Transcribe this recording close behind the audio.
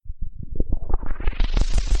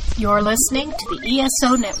You're listening to the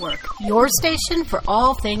ESO Network, your station for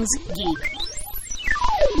all things geek.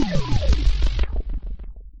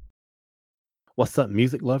 What's up,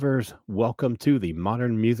 music lovers? Welcome to the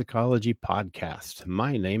Modern Musicology Podcast.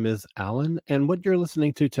 My name is Alan, and what you're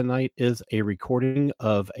listening to tonight is a recording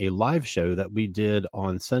of a live show that we did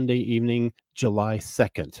on Sunday evening, July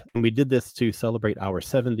 2nd. And we did this to celebrate our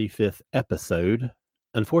 75th episode.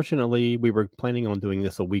 Unfortunately, we were planning on doing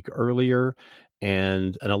this a week earlier,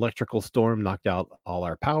 and an electrical storm knocked out all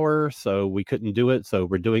our power, so we couldn't do it. So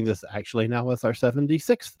we're doing this actually now as our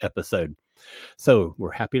 76th episode. So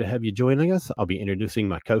we're happy to have you joining us. I'll be introducing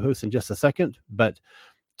my co-host in just a second, but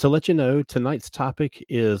to let you know, tonight's topic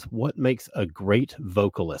is what makes a great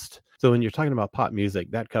vocalist. So when you're talking about pop music,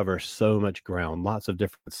 that covers so much ground, lots of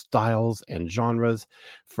different styles and genres,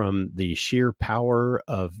 from the sheer power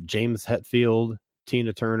of James Hetfield,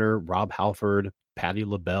 Tina Turner, Rob Halford, Patti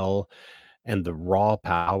LaBelle, and the raw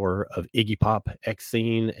power of Iggy Pop,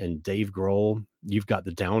 Exene, and Dave Grohl. You've got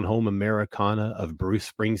the down-home Americana of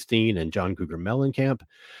Bruce Springsteen and John Cougar Mellencamp,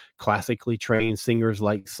 classically trained singers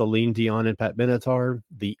like Celine Dion and Pat Benatar,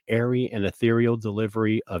 the airy and ethereal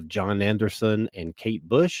delivery of John Anderson and Kate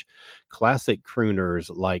Bush, classic crooners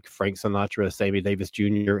like Frank Sinatra, Sammy Davis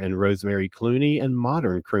Jr., and Rosemary Clooney, and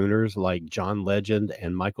modern crooners like John Legend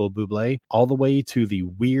and Michael Bublé, all the way to the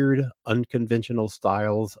weird, unconventional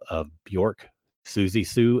styles of Bjork, Susie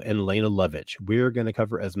Sue, and Lena Lovitch. We're going to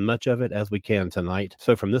cover as much of it as we can tonight.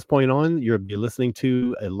 So from this point on, you'll be listening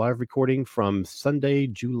to a live recording from Sunday,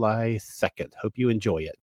 July 2nd. Hope you enjoy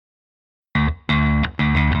it.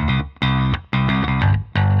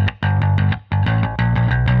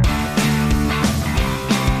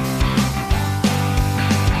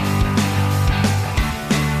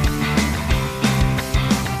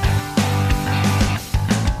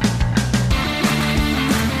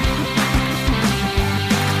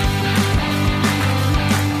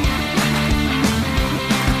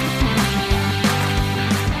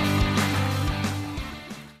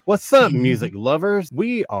 What's up, music lovers?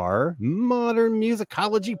 We are Modern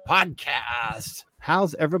Musicology Podcast.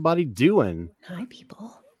 How's everybody doing? Hi,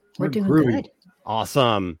 people. We're doing good.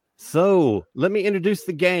 Awesome. So let me introduce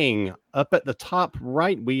the gang. Up at the top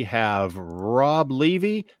right, we have Rob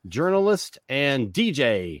Levy, journalist and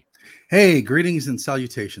DJ. Hey, greetings and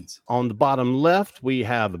salutations. On the bottom left, we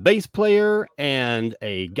have a bass player and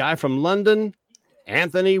a guy from London,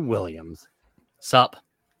 Anthony Williams. Sup?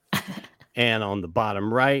 And on the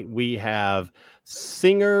bottom right, we have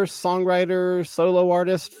singer, songwriter, solo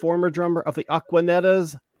artist, former drummer of the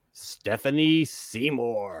Aquanettas, Stephanie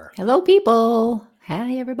Seymour. Hello, people.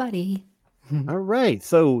 Hi, everybody. All right.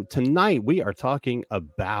 So tonight we are talking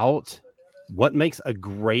about what makes a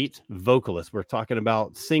great vocalist. We're talking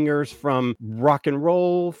about singers from rock and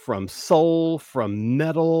roll, from soul, from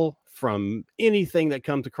metal, from anything that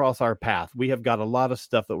comes across our path. We have got a lot of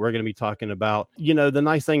stuff that we're going to be talking about. You know, the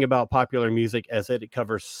nice thing about popular music is that it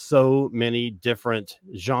covers so many different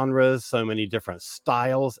genres, so many different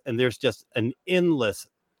styles, and there's just an endless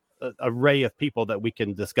array of people that we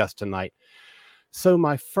can discuss tonight. So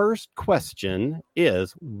my first question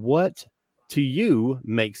is, what to you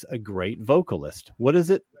makes a great vocalist? What is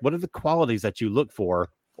it? What are the qualities that you look for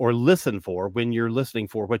or listen for when you're listening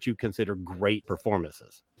for what you consider great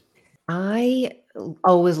performances? I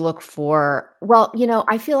always look for,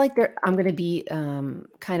 I feel like I'm going to be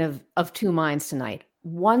kind of two minds tonight.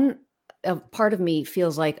 One part of me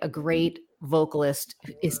feels like a great vocalist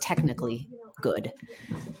is technically good,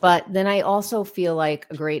 but then I also feel like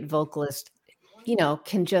a great vocalist,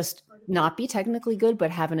 can just not be technically good,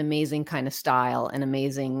 but have an amazing kind of style, an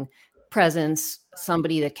amazing presence,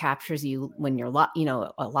 somebody that captures you when you're,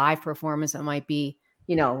 a live performance that might be,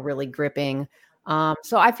 really gripping.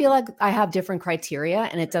 So I feel like I have different criteria,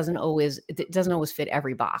 and it doesn't always fit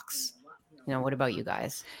every box. What about you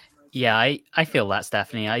guys? Yeah, I feel that,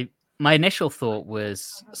 Stephanie. My initial thought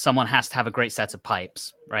was someone has to have a great set of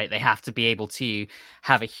pipes, right? They have to be able to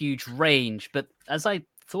have a huge range. But as I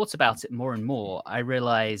thought about it more and more, I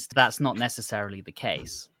realized that's not necessarily the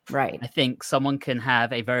case. Right. I think someone can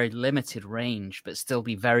have a very limited range, but still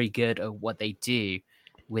be very good at what they do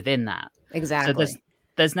within that. Exactly. So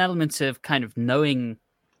there's an element of kind of knowing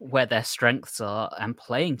where their strengths are and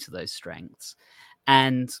playing to those strengths.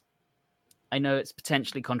 And I know it's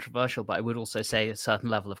potentially controversial, but I would also say a certain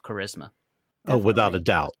level of charisma. Oh, without a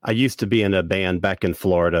doubt. I used to be in a band back in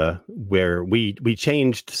Florida where we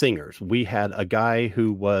changed singers. We had a guy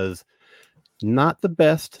who was not the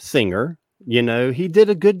best singer, You know, he did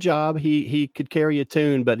a good job. He could carry a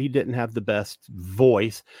tune, but he didn't have the best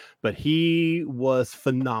voice. But he was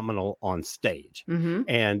phenomenal on stage, Mm-hmm.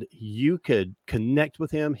 and you could connect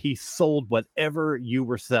with him. He sold whatever you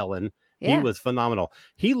were selling. He Yeah. was phenomenal.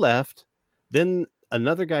 He left. Then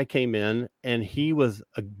another guy came in, and he was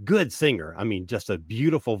a good singer. I mean, just a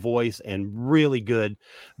beautiful voice and really good,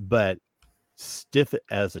 but stiff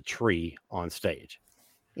as a tree on stage.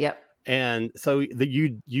 Yep. And so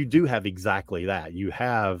you do have exactly that. You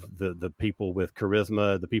have the people with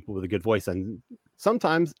charisma, the people with a good voice, and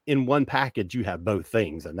sometimes in one package you have both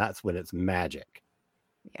things, and that's when it's magic.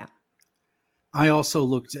 Yeah. I also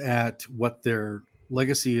looked at what their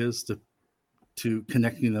legacy is to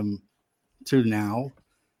connecting them to now,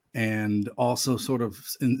 and also sort of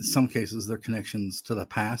in some cases their connections to the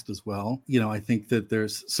past as well. You know, I think that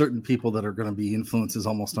there's certain people that are going to be influences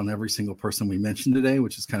almost on every single person we mentioned today,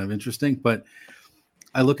 which is kind of interesting. But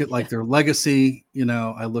I look at like their legacy, you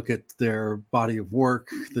know, I look at their body of work,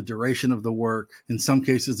 the duration of the work. In some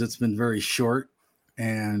cases it's been very short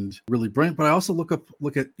and really brilliant, but I also look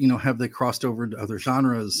at, you know, have they crossed over into other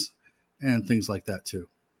genres and things like that too.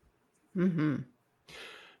 Mm-hmm.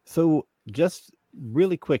 So just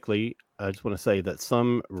really quickly, I just want to say that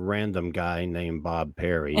some random guy named Bob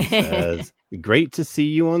Perry says, "Great to see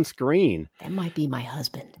you on screen." That might be my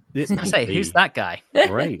husband. It I might say, be. who's that guy?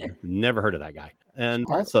 Right. Never heard of that guy. And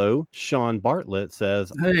also, Sean Bartlett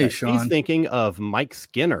says, Hey, that Sean. he's thinking of Mike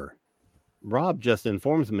Skinner. Rob just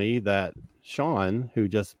informs me that Sean, who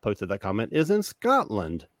just posted that comment, is in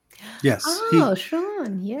Scotland. Yes. Oh,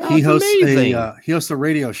 Sean. Yeah. He That's hosts amazing. he hosts a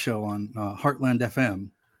radio show on Heartland FM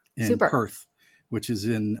in Super. Perth, which is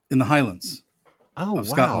in the Highlands Oh, of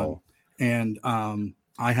wow. Scotland. And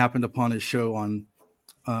I happened upon his show on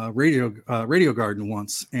Radio Garden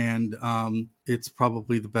once, and it's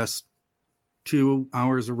probably the best 2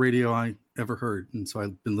 hours of radio I ever heard, and so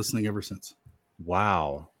I've been listening ever since.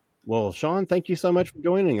 Wow. Well, Sean, thank you so much for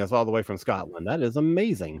joining us all the way from Scotland. That is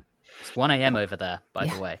amazing. It's 1 a.m. over there, by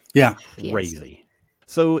the way. Yeah. Yes. Crazy.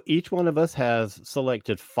 So each one of us has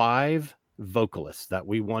selected 5 vocalists that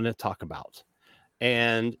we want to talk about.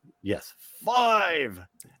 And yes, 5.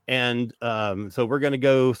 And so we're going to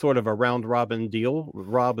go sort of a round robin deal.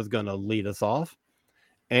 Rob is going to lead us off.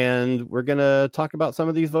 And we're going to talk about some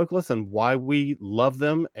of these vocalists and why we love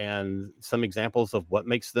them and some examples of what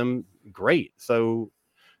makes them great. So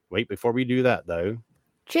wait, before we do that, though,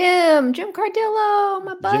 Jim Cardillo,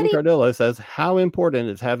 my buddy. Jim Cardillo says, how important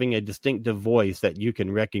is having a distinctive voice that you can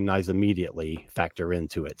recognize immediately factor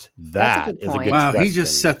into it? That's a That good is a point. good Wow, question. he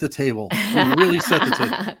just set the table. He really set the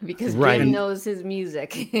table. Because Right. Jim knows his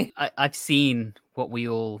music. I've seen what we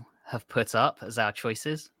all have put up as our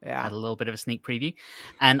choices. Yeah. Had a little bit of a sneak preview.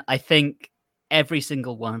 And I think every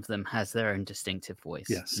single one of them has their own distinctive voice.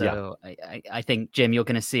 Yes. So I think, Jim, you're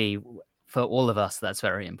going to see for all of us, that's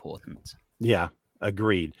very important. Yeah,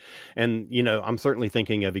 agreed. And, you know, I'm certainly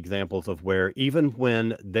thinking of examples of where even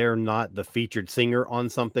when they're not the featured singer on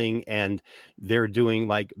something and they're doing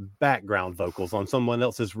like background vocals on someone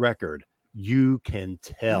else's record, you can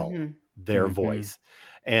tell Mhm. their Mhm. voice.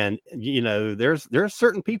 And, you know, there's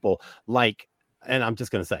certain people like, and I'm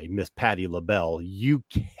just going to say Miss Patti LaBelle, you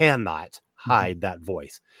cannot hide that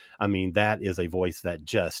voice. I mean, that is a voice that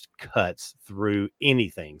just cuts through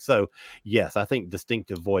anything. So yes, I think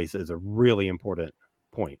distinctive voice is a really important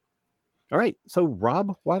point. All right. So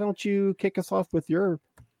Rob, why don't you kick us off with your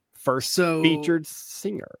first So featured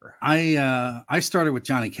singer? I started with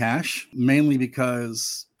Johnny Cash mainly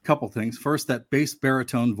because a couple things. First, that bass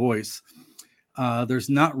baritone voice. There's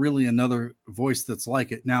not really another voice that's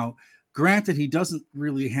like it. Now, granted, he doesn't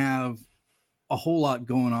really have a whole lot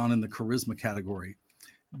going on in the charisma category,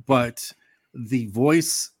 but the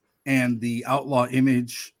voice and the outlaw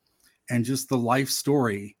image and just the life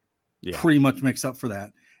story pretty much makes up for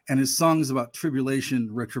that. And his songs about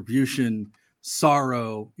tribulation, retribution,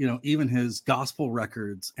 sorrow, you know, even his gospel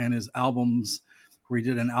records and his albums where he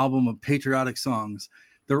did an album of patriotic songs,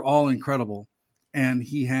 they're all incredible. And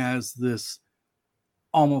he has this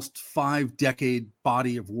almost 5-decade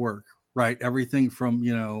body of work, right? Everything from,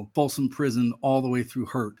 you know, Folsom Prison all the way through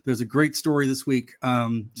Hurt. There's a great story this week.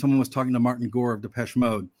 Someone was talking to Martin Gore of Depeche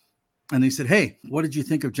Mode, and they said, "Hey, what did you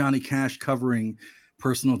think of Johnny Cash covering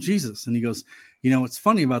Personal Jesus?" And he goes, "You know, what's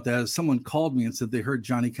funny about that is someone called me and said they heard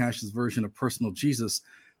Johnny Cash's version of Personal Jesus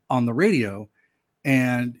on the radio,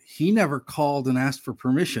 and he never called and asked for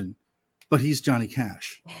permission, but he's Johnny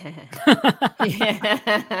Cash."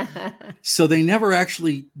 Yeah. So they never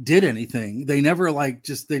actually did anything. They never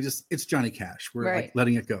it's Johnny Cash. We're Right. like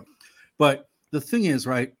letting it go. But the thing is,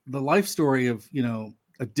 right, the life story of, you know,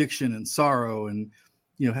 addiction and sorrow and,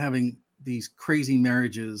 you know, having these crazy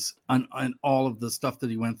marriages and all of the stuff that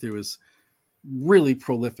he went through is really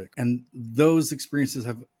prolific. And those experiences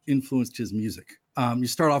have influenced his music. You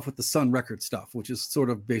start off with the Sun Record stuff, which is sort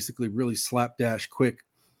of basically really slapdash, quick,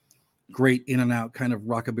 great in and out kind of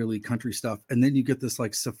rockabilly country stuff. And then you get this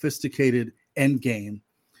like sophisticated end game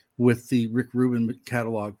with the Rick Rubin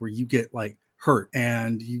catalog where you get like Hurt,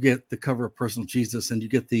 and you get the cover of Personal Jesus, and you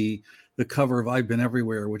get the cover of I've Been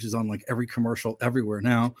Everywhere, which is on like every commercial everywhere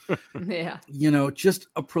now. Yeah. You know, just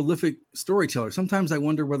a prolific storyteller. Sometimes I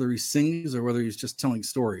wonder whether he sings or whether he's just telling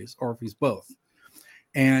stories, or if he's both.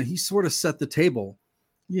 And he sort of set the table,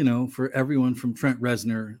 you know, for everyone from Trent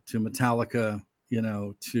Reznor to Metallica, you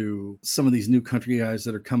know, to some of these new country guys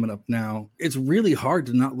that are coming up now. It's really hard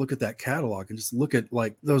to not look at that catalog and just look at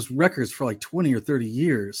like those records for like 20 or 30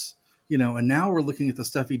 years, you know. And now we're looking at the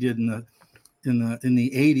stuff he did in the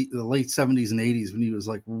 80s, the late 70s and 80s, when he was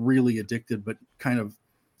like really addicted, but kind of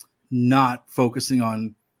not focusing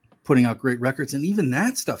on putting out great records. And even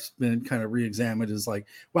that stuff's been kind of re-examined as like,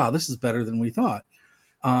 wow, this is better than we thought.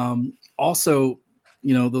 Also,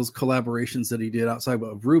 you know, those collaborations that he did outside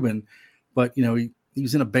of Rubin, but, you know, he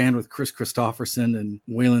was in a band with Chris Christopherson and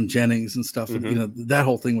Waylon Jennings and stuff. And, you know, that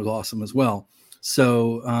whole thing was awesome as well.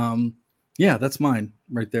 So, yeah, that's mine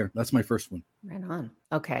right there. That's my first one. Right on.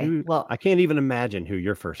 Okay. Well, I can't even imagine who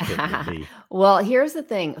your first pick would be. Well, here's the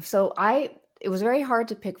thing. So it was very hard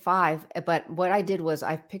to pick 5, but what I did was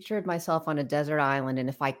I pictured myself on a desert island. And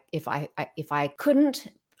if I couldn't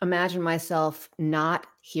imagine myself not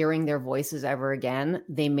hearing their voices ever again,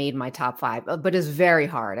 they made my top 5, but it's very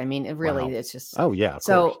hard. I mean, it really, Wow. it's just, Oh yeah. Of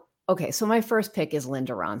so, course. okay. So my first pick is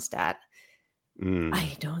Linda Ronstadt.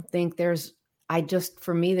 I don't think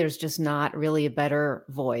for me, there's just not really a better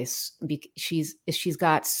voice. She's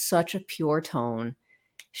got such a pure tone.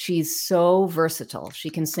 She's so versatile. She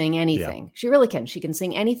can sing anything. Yeah. She really can. She can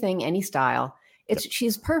sing anything, any style.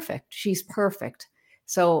 She's perfect. She's perfect.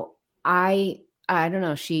 So I don't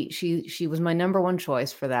know. She was my number one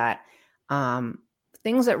choice for that.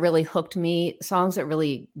 Things that really hooked me, songs that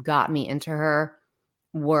really got me into her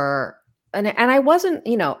were, and I wasn't,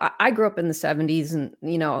 you know, I grew up in the 70s, and,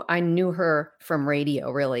 you know, I knew her from radio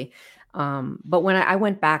really. But when I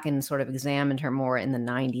went back and sort of examined her more in the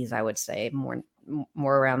 90s, I would say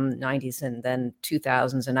more around the 90s and then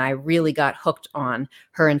 2000s. And I really got hooked on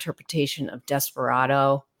her interpretation of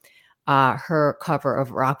Desperado, her cover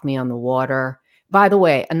of Rock Me on the Water. By the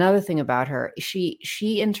way, another thing about her, she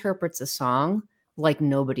interprets a song like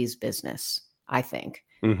nobody's business, I think.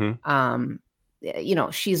 Mm-hmm. You know,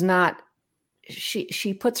 she's not,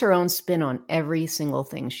 she puts her own spin on every single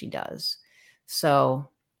thing she does. So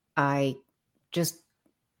to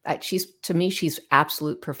me, she's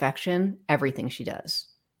absolute perfection, everything she does.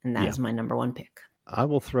 And that is my number one pick. I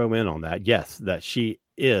will throw in on that. Yes, that she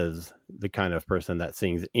is the kind of person that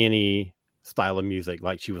sings any style of music,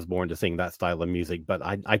 like she was born to sing that style of music. But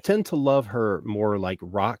I tend to love her more like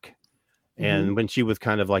rock. And when she was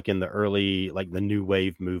kind of like in the early, like the new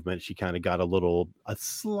wave movement, she kind of got a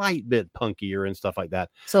slight bit punkier and stuff like that.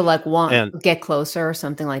 So like Get Closer or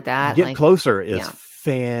something like that. Get Closer is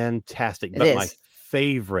fantastic. But my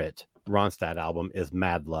favorite Ronstadt album is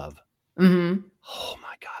Mad Love. Mm-hmm. Oh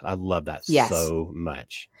my God. I love that so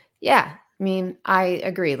much. Yeah. I mean, I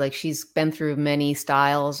agree. Like, she's been through many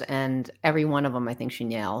styles, and every one of them, I think she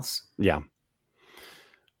nails. Yeah.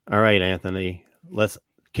 All right, Anthony,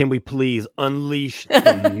 can we please unleash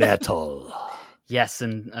the metal? Yes,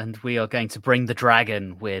 and we are going to bring the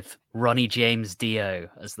dragon with Ronnie James Dio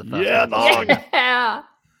as the first one. Yeah.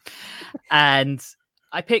 And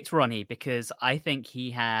I picked Ronnie because I think he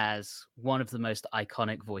has one of the most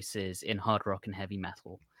iconic voices in hard rock and heavy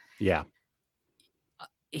metal. Yeah.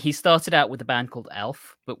 He started out with a band called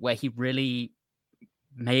Elf, but where he really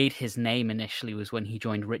made his name initially was when he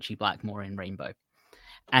joined Ritchie Blackmore in Rainbow.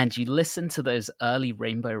 And you listen to those early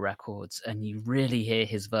Rainbow records and you really hear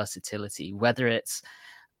his versatility, whether it's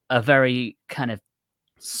a very kind of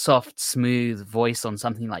soft, smooth voice on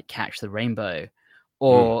something like Catch the Rainbow,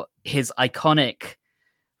 or his iconic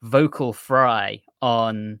vocal fry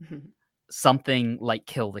on something like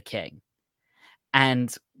Kill the King.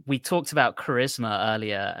 And we talked about charisma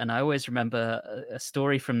earlier, and I always remember a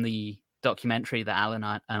story from the documentary that Alan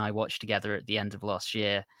and I watched together at the end of last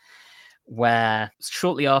year, where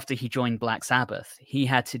shortly after he joined Black Sabbath, he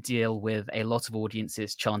had to deal with a lot of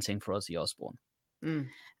audiences chanting for Ozzy Osbourne.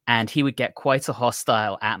 And he would get quite a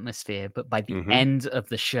hostile atmosphere, but by the end of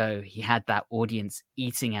the show, he had that audience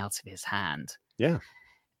eating out of his hand. Yeah.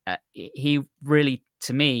 He really,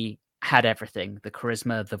 to me, had everything: the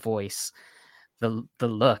charisma, the voice, the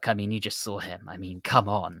look. I mean, you just saw him. I mean, come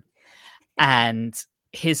on. And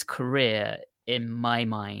his career, in my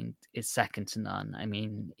mind, is second to none. I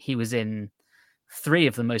mean, he was in 3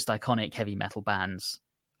 of the most iconic heavy metal bands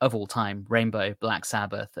of all time: Rainbow, Black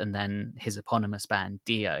Sabbath, and then his eponymous band,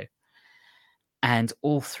 Dio. And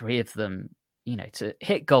all 3 of them, to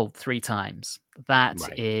hit gold 3 times, that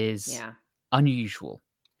Right. is Yeah. unusual.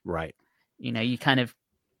 Right. You kind of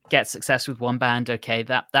get success with one band, okay,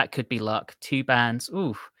 that could be luck. 2 bands,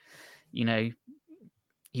 ooh, you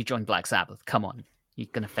join Black Sabbath, come on, you're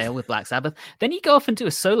going to fail with Black Sabbath. Then you go off and do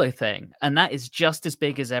a solo thing, and that is just as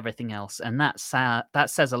big as everything else. And that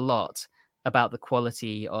says a lot about the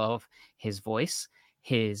quality of his voice,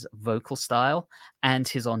 his vocal style, and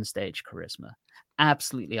his onstage charisma.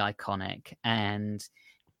 Absolutely iconic. And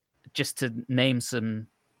just to name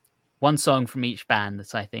one song from each band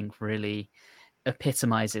that I think really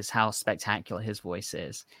epitomizes how spectacular his voice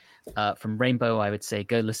is. From Rainbow, I would say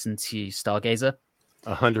go listen to Stargazer.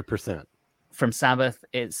 100%. From Sabbath,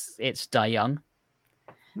 it's Die Young.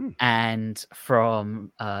 And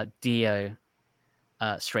from Dio,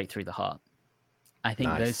 Straight Through the Heart. I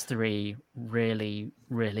think those 3 really,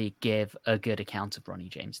 really give a good account of Ronnie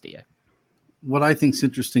James Dio. What I think is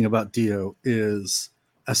interesting about Dio is,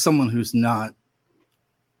 as someone who's not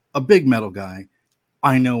a big metal guy,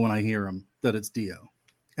 I know when I hear him that it's Dio.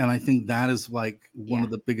 And I think that is like one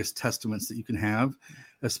of the biggest testaments that you can have,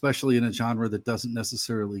 especially in a genre that doesn't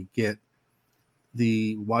necessarily get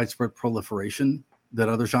the widespread proliferation that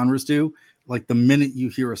other genres do. Like the minute you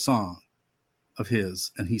hear a song of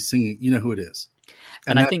his and he's singing, you know who it is.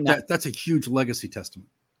 And I think that's a huge legacy testament.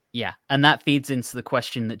 Yeah. And that feeds into the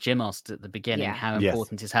question that Jim asked at the beginning. Yeah. How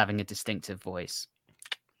important is having a distinctive voice?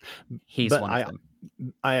 He's one of them.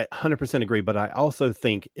 I 100% agree, but I also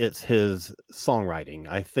think it's his songwriting.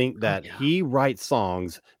 I think that he writes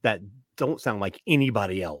songs that don't sound like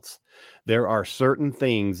anybody else. There are certain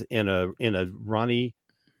things in a Ronnie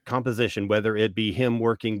composition, whether it be him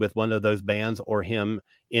working with one of those bands or him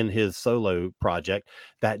in his solo project,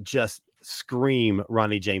 that just scream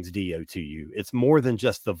Ronnie James Dio to you. It's more than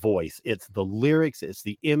just the voice. It's the lyrics. It's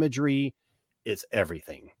the imagery. It's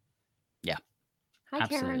everything. Yeah. Hi,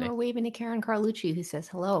 Absolutely. Karen. We're waving to Karen Carlucci, who says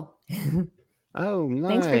hello. Oh, nice.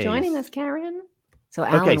 Thanks for joining us, Karen. So,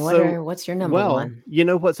 Alan, what's your number one? You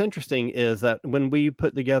know, what's interesting is that when we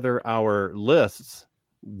put together our lists,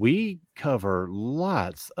 we cover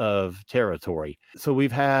lots of territory. So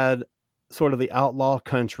we've had sort of the outlaw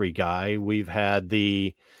country guy. We've had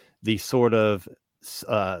the sort of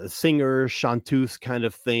singer, chanteuse kind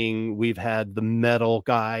of thing. We've had the metal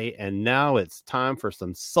guy. And now it's time for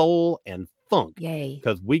some soul and funk. Yay.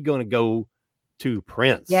 Because we're going to go to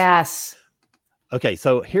Prince. Yes. Okay,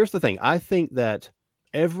 so here's the thing. I think that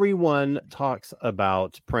everyone talks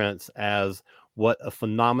about Prince as what a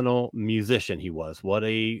phenomenal musician he was, what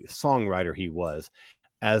a songwriter he was,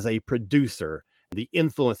 as a producer, the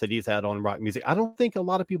influence that he's had on rock music. I don't think a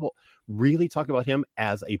lot of people really talk about him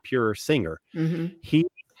as a pure singer. Mm-hmm. He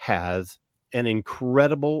has an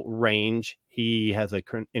incredible range. He has an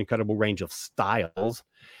incredible range of styles.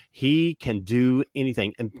 He can do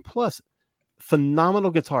anything. And plus,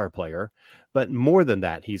 phenomenal guitar player. But more than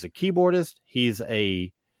that, he's a keyboardist. He's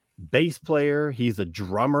a bass player. He's a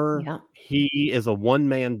drummer. Yeah. He is a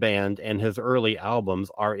one-man band, and his early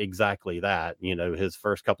albums are exactly that. You know, his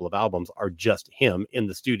first couple of albums are just him in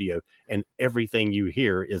the studio, and everything you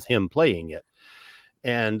hear is him playing it.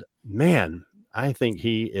 And man, I think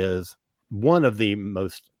he is one of the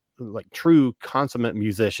most true consummate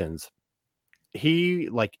musicians. He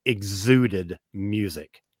exuded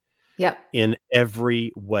music. Yep. In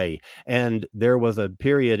every way. And there was a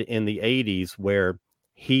period in the 80s where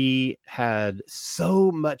he had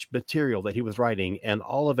so much material that he was writing, and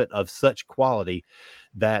all of it of such quality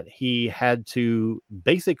that he had to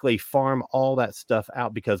basically farm all that stuff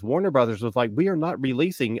out, because Warner Brothers was like, we are not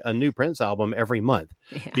releasing a new Prince album every month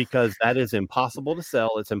because that is impossible to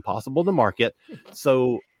sell. It's impossible to market.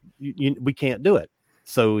 So we can't do it.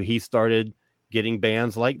 So he started getting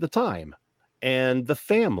bands like The Time and The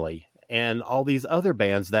Family and all these other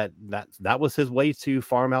bands that was his way to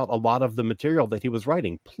farm out a lot of the material that he was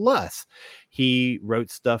writing. Plus, he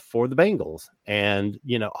wrote stuff for the Bangles and,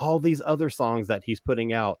 all these other songs that he's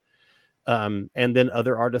putting out. And then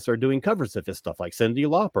other artists are doing covers of his stuff, like Cyndi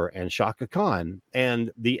Lauper and Chaka Khan.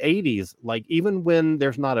 And the 80s, even when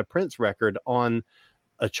there's not a Prince record on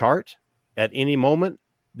a chart at any moment,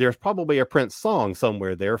 there's probably a Prince song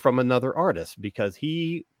somewhere there from another artist, because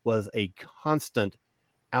he was a constant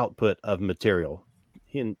output of material,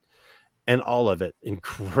 and all of it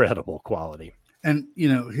incredible quality. And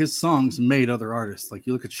his songs made other artists. Like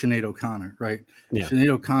you look at Sinead O'Connor, right? Yeah. Sinead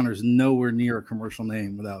O'Connor's nowhere near a commercial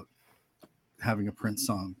name without having a Prince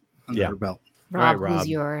song under Yeah. her belt. All right, Rob, Rob. who's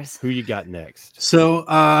yours? Who you got next? So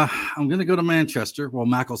I'm going to go to Manchester, well,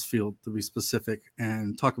 Macclesfield to be specific,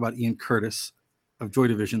 and talk about Ian Curtis of Joy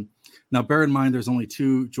Division. Now, bear in mind, there's only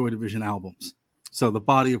 2 Joy Division albums. So the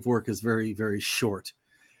body of work is very, very short.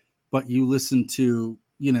 But you listen to,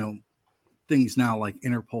 things now like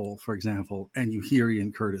Interpol, for example, and you hear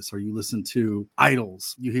Ian Curtis, or you listen to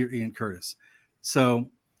Idols, you hear Ian Curtis. So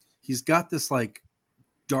he's got this like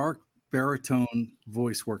dark baritone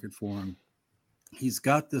voice working for him. He's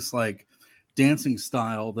got this like dancing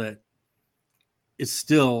style that is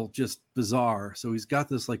still just bizarre. So he's got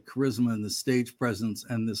this like charisma and this stage presence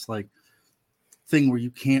and this like thing where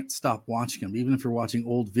you can't stop watching him. Even if you're watching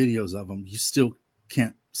old videos of him, you still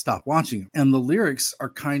can't stop watching him. And the lyrics are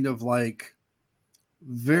kind of like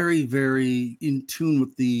very, very in tune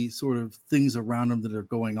with the sort of things around him that are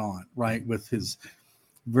going on, right? With his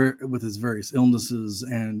various illnesses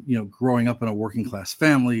and, growing up in a working class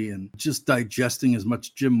family and just digesting as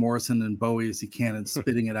much Jim Morrison and Bowie as he can and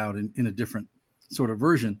spitting it out in a different sort of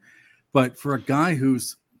version. But for a guy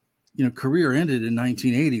whose, career ended in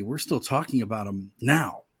 1980, we're still talking about him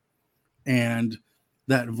now. And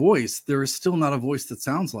that voice, there is still not a voice that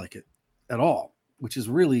sounds like it at all, which is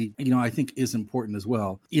really, I think is important as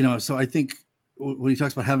well. So I think when he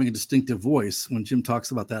talks about having a distinctive voice, when Jim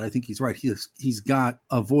talks about that, I think he's right. He's got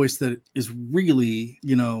a voice that is really,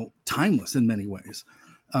 timeless in many ways,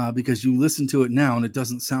 because you listen to it now and it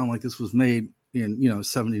doesn't sound like this was made in,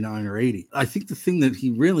 79 or 80. I think the thing that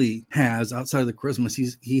he really has outside of the charisma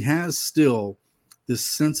is he has still this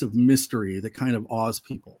sense of mystery that kind of awes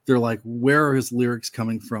people. They're like, where are his lyrics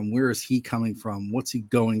coming from? Where is he coming from? What's he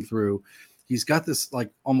going through? He's got this like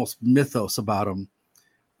almost mythos about him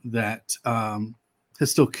that has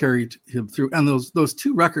still carried him through. And those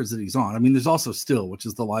 2 records that he's on, I mean, there's also Still, which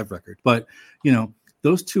is the live record, but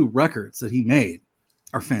those 2 records that he made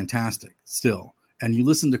are fantastic still. And you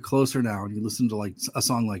listen to Closer now, and you listen to like a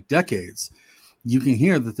song like Decades, you can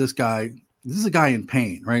hear that this is a guy in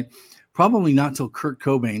pain, right? Probably not till Kurt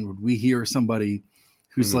Cobain would we hear somebody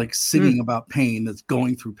who's like singing about pain, that's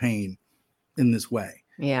going through pain in this way.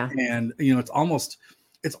 Yeah. And, it's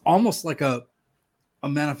almost like a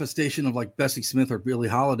manifestation of like Bessie Smith or Billie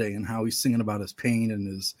Holiday and how he's singing about his pain and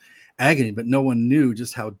his agony, but no one knew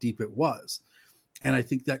just how deep it was. And I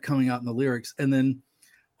think that coming out in the lyrics. And then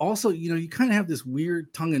also, you kind of have this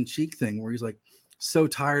weird tongue-in-cheek thing where he's like, so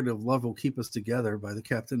tired of Love Will Keep Us Together by the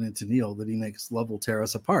Captain and Tennille that he makes Love Will Tear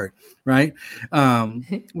Us Apart, right?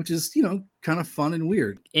 Which is, kind of fun and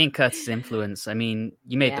weird. Ian Curtis' influence. I mean,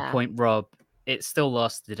 you made the point, Rob. It still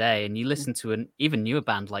lasts today, and you listen to an even newer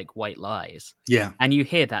band like White Lies, and you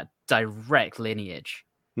hear that direct lineage.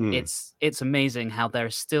 It's amazing how there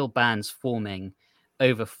are still bands forming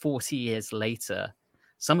over 40 years later.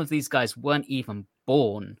 Some of these guys weren't even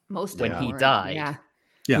born when he died,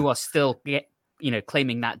 who are still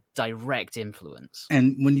claiming that direct influence.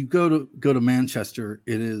 And when you go to Manchester,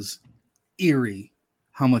 it is eerie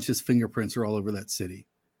how much his fingerprints are all over that city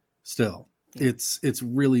still. It's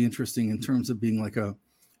really interesting in terms of being like a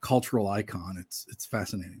cultural icon. It's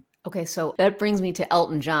fascinating. Okay, so that brings me to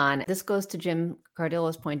Elton John. This goes to Jim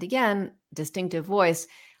Cardillo's point again, distinctive voice.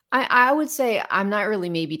 I would say I'm not really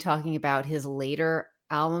maybe talking about his later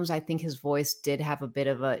albums. I think his voice did have a bit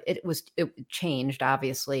of it changed,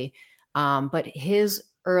 obviously. But his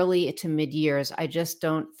early to mid years, I just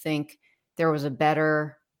don't think there was a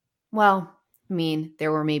better,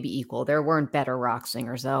 there were maybe equal. There weren't better rock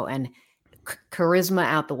singers though. And charisma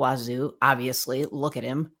out the wazoo, obviously, look at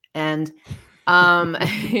him. And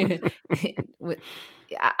I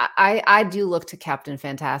do look to Captain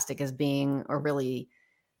Fantastic as being a really,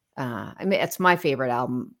 it's my favorite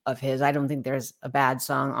album of his. I don't think there's a bad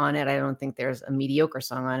song on it. I don't think there's a mediocre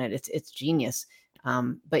song on it. It's genius.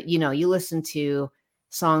 But you listen to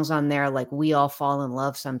songs on there like We All Fall in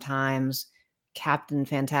Love Sometimes, Captain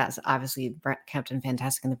Fantastic, obviously Captain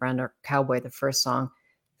Fantastic and the Brown Cowboy, the first song.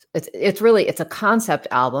 It's a concept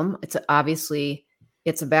album. It's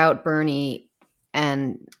about Bernie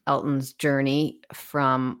and Elton's journey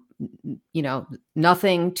from,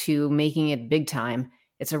 nothing to making it big time.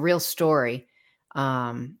 It's a real story.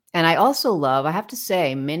 And I also love, I have to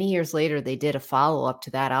say, many years later, they did a follow-up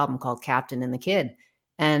to that album called Captain and the Kid.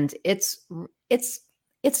 And it's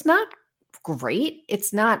not great.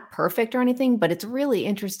 It's not perfect or anything, but it's really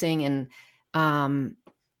interesting. And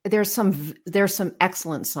there's some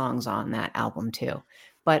excellent songs on that album too.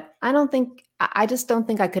 But I just don't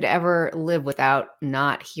think I could ever live without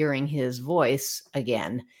not hearing his voice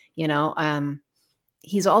again.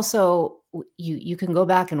 He's also, you can go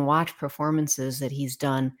back and watch performances that he's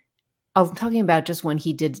done I'm talking about just when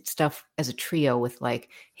he did stuff as a trio with like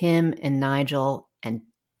him and Nigel and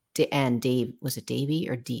Dave. Was it Davey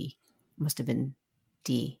or D? Must have been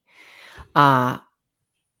D. And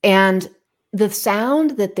the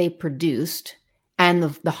sound that they produced and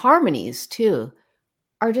the harmonies too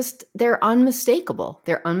are just, they're unmistakable.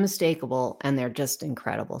 They're unmistakable and they're just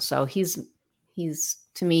incredible. So he's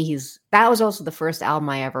to me, that was also the first album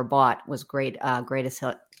I ever bought, was Greatest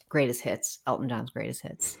Hits, Elton John's Greatest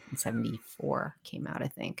Hits in 74 came out, I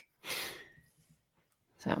think.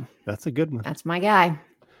 So that's a good one. That's my guy.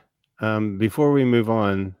 Before we move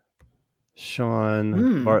on,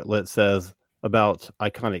 Sean Bartlett says about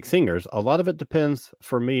iconic singers, a lot of it depends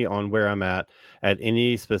for me on where I'm at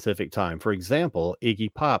any specific time. For example,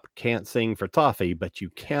 Iggy Pop can't sing for Toffee, but you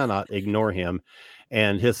cannot ignore him.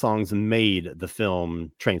 And his songs made the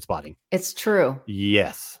film Trainspotting. It's true.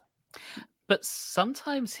 Yes. But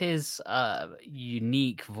sometimes his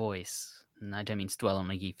unique voice, and I don't mean to dwell on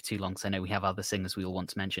Iggy for too long, because I know we have other singers we all want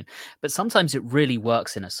to mention, but sometimes it really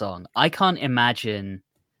works in a song. I can't imagine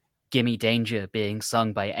Gimme Danger being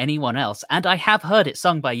sung by anyone else, and I have heard it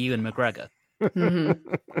sung by Ewan McGregor.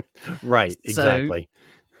 Right, exactly.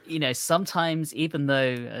 So, sometimes, even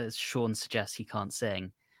though, as Sean suggests, he can't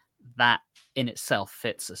sing, that in itself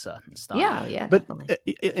fits a certain style. Yeah, but definitely.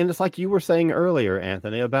 And it's like you were saying earlier,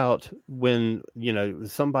 Anthony, about when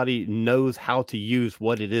somebody knows how to use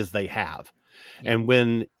what it is they have. Yeah. And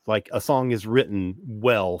when like a song is written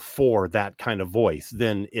well for that kind of voice,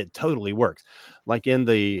 then it totally works. Like in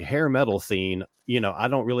the hair metal scene, I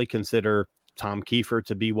don't really consider Tom Kiefer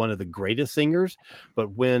to be one of the greatest singers,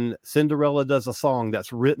 but when Cinderella does a song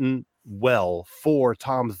that's written well for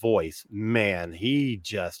Tom's voice, man, he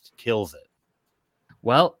just kills it.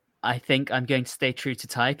 Well, I think I'm going to stay true to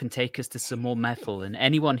type and take us to some more metal. And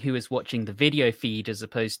anyone who is watching the video feed as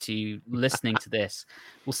opposed to listening to this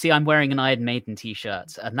will see I'm wearing an Iron Maiden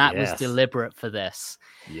t-shirt. And that was deliberate for this.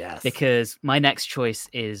 Yes. Because my next choice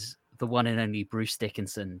is the one and only Bruce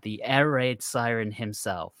Dickinson, the air raid siren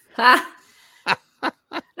himself.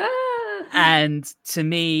 And to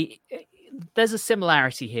me, there's a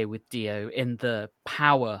similarity here with Dio in the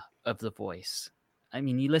power of the voice. I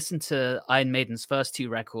mean, you listen to Iron Maiden's first two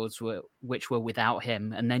records, which were without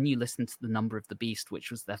him, and then you listen to The Number of the Beast, which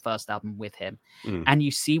was their first album with him, and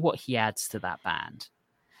you see what he adds to that band.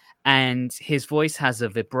 And his voice has a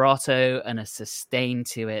vibrato and a sustain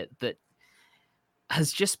to it that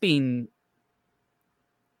has just been...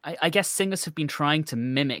 I guess singers have been trying to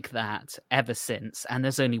mimic that ever since, and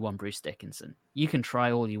there's only one Bruce Dickinson. You can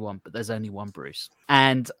try all you want, but there's only one Bruce.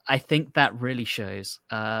 And I think that really shows...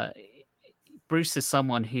 Bruce is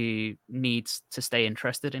someone who needs to stay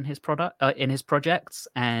interested in his projects.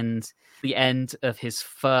 And the end of his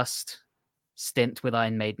first stint with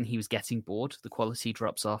Iron Maiden, he was getting bored. The quality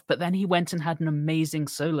drops off. But then he went and had an amazing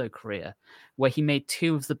solo career where he made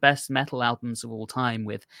two of the best metal albums of all time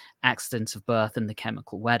with Accident of Birth and The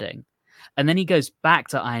Chemical Wedding. And then he goes back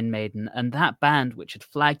to Iron Maiden, and that band, which had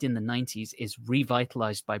flagged in the 90s, is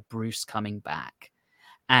revitalized by Bruce coming back.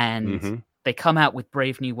 And they come out with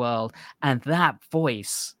Brave New World, and that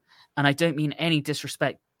voice, and I don't mean any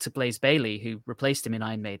disrespect to Blaze Bayley, who replaced him in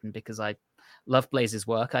Iron Maiden, because I love Blaze's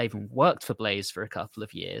work. I even worked for Blaze for a couple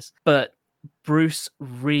of years. But Bruce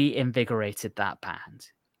reinvigorated that band.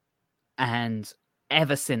 And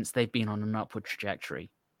ever since, they've been on an upward trajectory,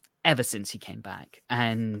 ever since he came back.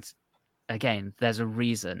 And again, there's a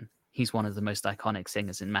reason he's one of the most iconic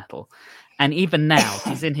singers in metal. And even now,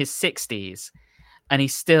 he's in his 60s, and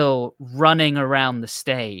he's still running around the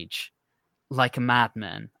stage like a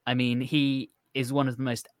madman. I mean, he is one of the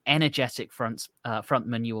most energetic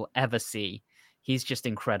frontmen you will ever see. He's just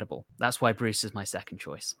incredible. That's why Bruce is my second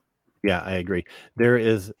choice. Yeah, I agree. There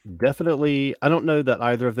is definitely, I don't know that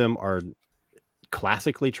either of them are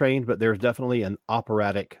classically trained, but there's definitely an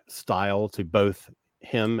operatic style to both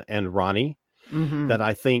him and Ronnie that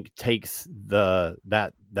I think takes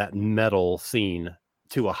that metal scene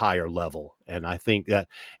to a higher level. And I think that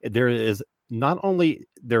there is not only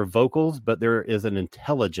their vocals, but there is an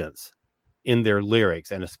intelligence in their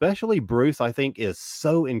lyrics. And especially Bruce, I think, is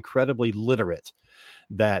so incredibly literate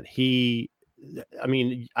that I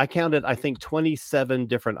counted, I think, 27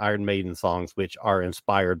 different Iron Maiden songs which are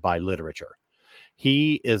inspired by literature.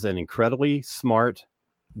 He is an incredibly smart,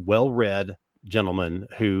 well-read gentleman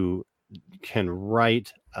who can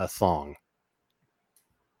write a song.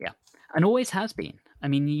 Yeah, and always has been. I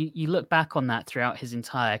mean, you look back on that throughout his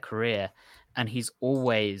entire career, and he's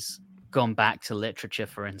always gone back to literature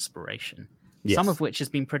for inspiration, some of which has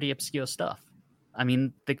been pretty obscure stuff. I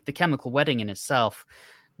mean, the Chemical Wedding in itself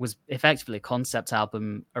was effectively a concept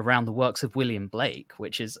album around the works of William Blake,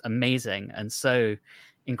 which is amazing and so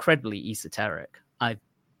incredibly esoteric. I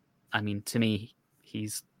mean, to me,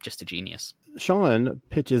 he's just a genius. Sean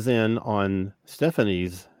pitches in on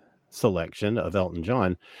Stephanie's selection of Elton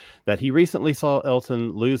John that he recently saw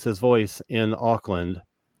Elton lose his voice in Auckland,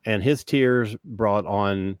 and his tears brought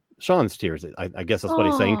on Sean's tears. I guess that's what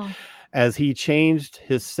he's saying. As he changed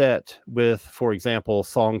his set with, for example,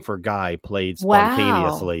 Song for Guy played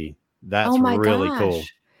spontaneously. Wow. That's really cool.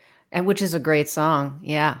 And which is a great song.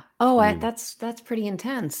 Yeah. That's pretty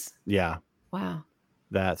intense. Yeah. Wow.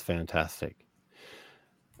 That's fantastic.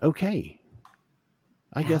 Okay.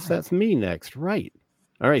 I guess that's me next. Right.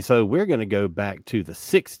 All right. So we're going to go back to the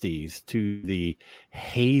 60s, to the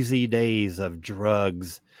hazy days of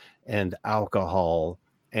drugs and alcohol.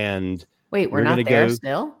 And wait, we're not there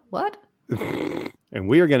still? What? And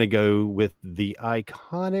we are going to go with the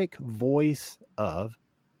iconic voice of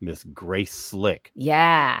Miss Grace Slick.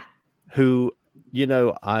 Yeah. Who,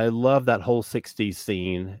 I love that whole 60s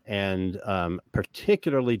scene, and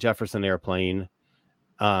particularly Jefferson Airplane,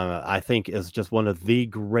 I think is just one of the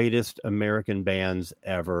greatest American bands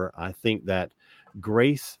ever. I think that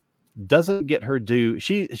Grace doesn't get her due.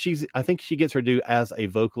 I think she gets her due as a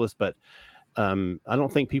vocalist, but I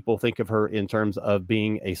don't think people think of her in terms of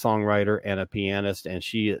being a songwriter and a pianist, and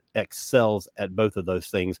she excels at both of those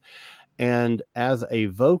things. And as a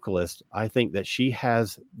vocalist, I think that she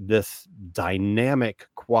has this dynamic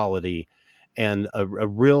quality and a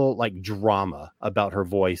real drama about her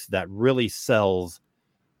voice that really sells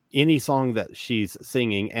any song that she's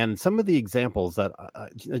singing. And some of the examples that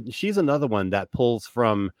she's another one that pulls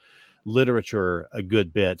from literature a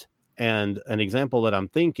good bit. And an example that I'm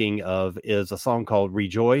thinking of is a song called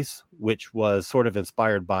Rejoice, which was sort of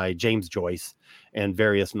inspired by James Joyce and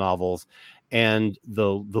various novels. And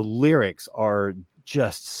the lyrics are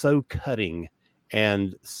just so cutting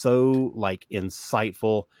and so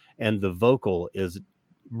insightful. And the vocal is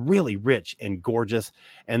really rich and gorgeous.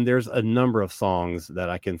 And there's a number of songs that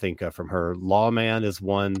I can think of from her. Lawman is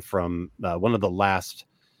one from one of the last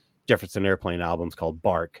Jefferson Airplane albums called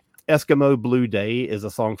Bark. Eskimo Blue Day is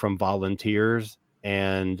a song from Volunteers,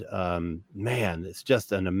 and man, it's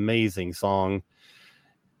just an amazing song.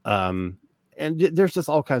 And there's just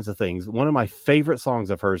all kinds of things. One of my favorite songs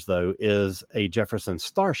of hers, though, is a Jefferson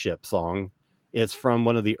Starship song. It's from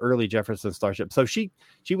one of the early Jefferson Starship. So she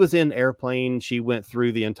was in Airplane. She went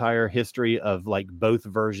through the entire history of both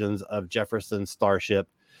versions of Jefferson Starship,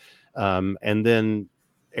 and then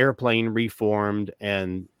Airplane reformed,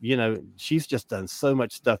 and she's just done so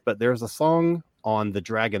much stuff. But there's a song on the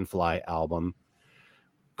Dragonfly album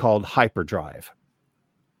called Hyperdrive,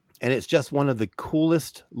 and it's just one of the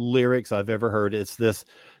coolest lyrics I've ever heard. It's this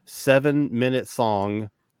 7-minute song,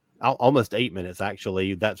 almost 8 minutes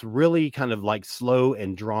actually, that's really kind of slow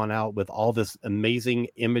and drawn out with all this amazing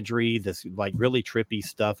imagery, this really trippy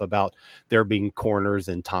stuff about there being corners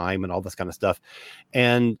in time and all this kind of stuff.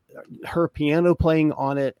 And her piano playing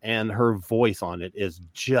on it and her voice on it is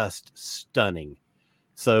just stunning.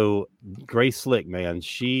 So Grace Slick, man,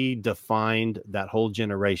 she defined that whole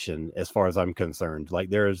generation as far as I'm concerned.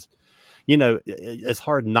 There's, it's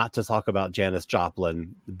hard not to talk about Janis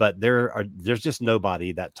Joplin, but there's just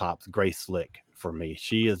nobody that tops Grace Slick for me.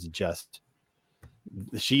 She is the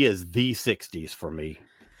 60s for me.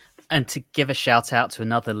 And to give a shout out to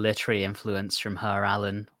another literary influence from her,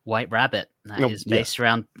 Alan, White Rabbit, that is based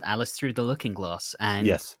around Alice Through the Looking Glass,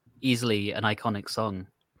 and easily an iconic song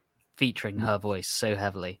featuring her voice so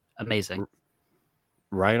heavily. Amazing.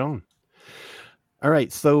 Right on. All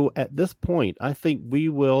right, so at this point, I think we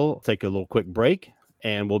will take a little quick break,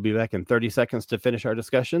 and we'll be back in 30 seconds to finish our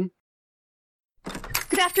discussion.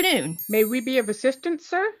 Good afternoon. May we be of assistance,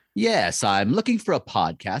 sir? Yes, I'm looking for a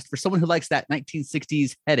podcast for someone who likes that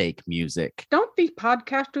 1960s headache music. Don't these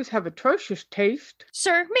podcasters have atrocious taste?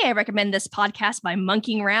 Sir, may I recommend this podcast by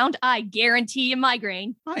Monkeying Around? I guarantee a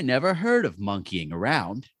migraine. I never heard of Monkeying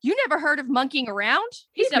Around. You never heard of Monkeying Around?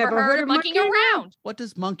 He's never heard of Monkeying Around. What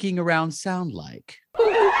does Monkeying Around sound like?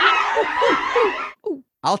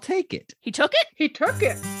 I'll take it. He took it? He took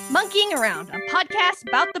it. Monkeying Around, a podcast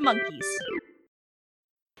about the monkeys.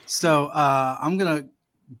 So I'm going to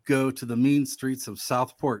go to the mean streets of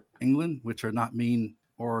Southport, England, which are not mean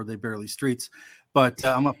or they barely streets. But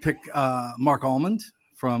I'm going to pick Mark Almond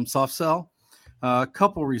from Soft Cell. A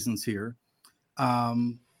couple reasons here.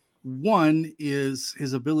 One is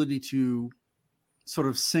his ability to sort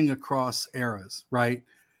of sing across eras, right?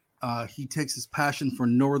 He takes his passion for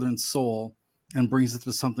Northern soul and brings it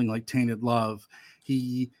to something like Tainted Love.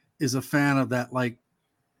 He is a fan of that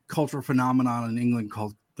cultural phenomenon in England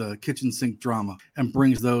called the kitchen sink drama, and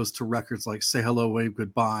brings those to records like Say Hello, Wave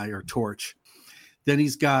Goodbye or Torch. Then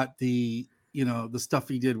he's got the stuff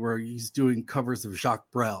he did where he's doing covers of Jacques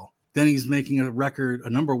Brel. Then he's making a record,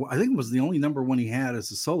 I think it was the only number one he had as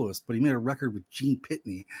a soloist, but he made a record with Gene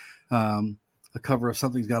Pitney, a cover of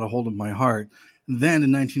Something's Got a Hold of My Heart. Then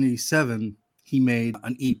in 1987, he made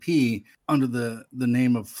an EP under the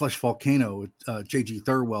name of Flesh Volcano with J.G.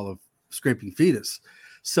 Thirlwell of Scraping Fetus.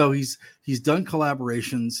 So he's done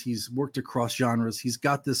collaborations. He's worked across genres. He's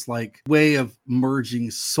got this like way of merging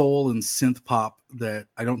soul and synth pop that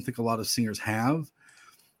I don't think a lot of singers have.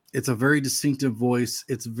 It's a very distinctive voice.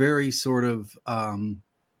 It's very sort of,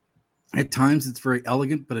 at times it's very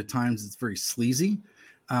elegant, but at times it's very sleazy,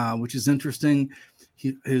 which is interesting.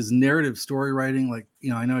 His narrative story writing, like,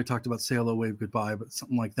 I know I talked about Say Hello, Wave Goodbye, but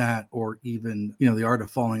something like that, or even, The Art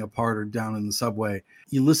of Falling Apart or Down in the Subway.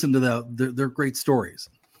 You listen to that, they're great stories.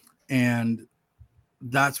 And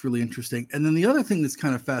that's really interesting. And then the other thing that's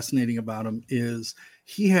kind of fascinating about him is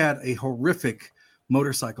he had a horrific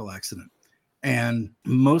motorcycle accident. And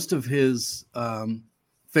most of his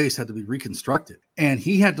face had to be reconstructed. And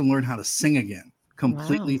he had to learn how to sing again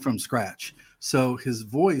completely from scratch. So his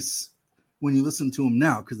voice, when you listen to him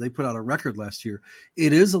now, because they put out a record last year,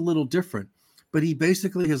 it is a little different. But he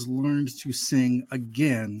basically has learned to sing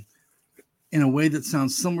again in a way that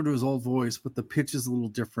sounds similar to his old voice, but the pitch is a little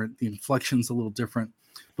different. The inflection's a little different,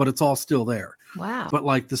 but it's all still there. Wow. But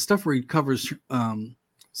like the stuff where he covers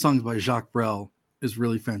songs by Jacques Brel is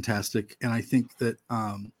really fantastic. And I think that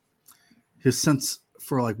his sense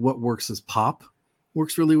for like what works as pop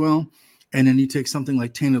works really well. And then you take something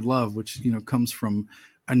like Tainted Love, which, comes from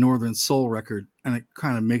a Northern Soul record, and it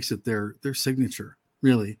kind of makes it their signature,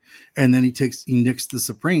 really. And then he nicks the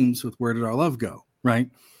Supremes with Where Did Our Love Go, right?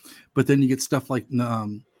 But then you get stuff like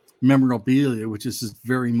Memorabilia, which is just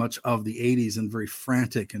very much of the 80s and very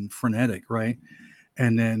frantic and frenetic, right?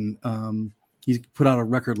 And then he put out a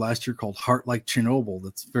record last year called Heart Like Chernobyl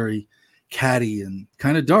that's very catty and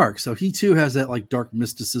kind of dark. So he too has that like dark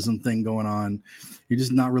mysticism thing going on. You're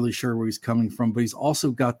just not really sure where he's coming from, but he's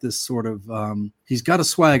also got this sort of he's got a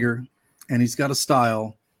swagger and he's got a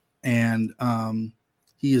style, and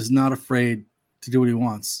he is not afraid to do what he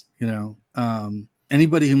wants.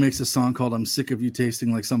 Anybody who makes a song called I'm Sick of You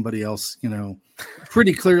Tasting Like Somebody Else,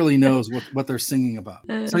 pretty clearly knows what they're singing about.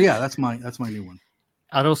 So yeah, that's my new one.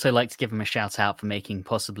 I'd also like to give him a shout out for making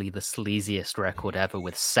possibly the sleaziest record ever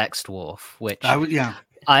with Sex Dwarf, which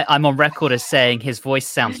I'm on record as saying his voice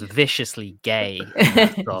sounds viciously gay.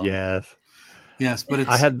 Yes, but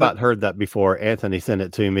I had not heard that before. Anthony sent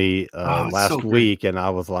it to me last week, and I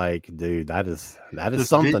was like, dude, that is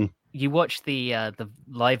something. You watch the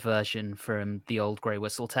live version from the old Grey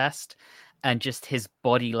Whistle Test, and just his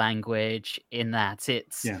body language in that,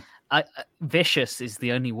 it's vicious is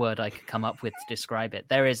the only word I could come up with to describe it.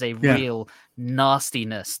 There is a real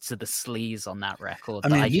nastiness to the sleaze on that record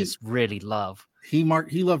that I just really love. He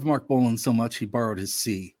loved Mark Bolan so much he borrowed his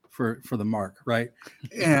C for the Mark, right?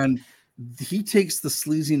 And he takes the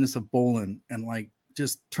sleaziness of Bolan and like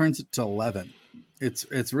just turns it to 11.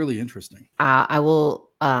 It's really interesting. I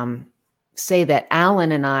will say that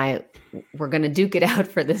Alan and I were going to duke it out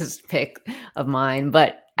for this pick of mine,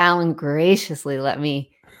 but Alan graciously let me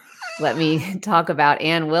talk about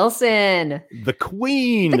Ann Wilson, the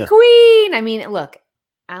Queen. I mean, look,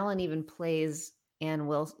 Alan even plays Ann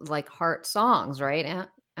Wilson like heart songs, right?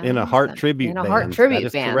 In a heart tribute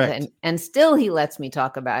band, and still he lets me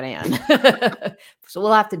talk about Ann. So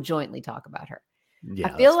we'll have to jointly talk about her.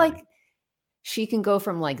 Yeah, I feel like she can go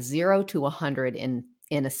from like 0 to 100 in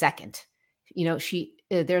a second.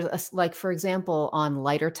 There's like, for example, on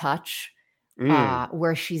Lighter Touch,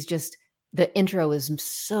 where she's just, the intro is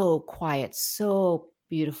so quiet, so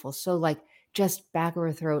beautiful, so like just back of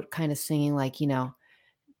her throat kind of singing like,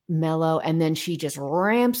 mellow. And then she just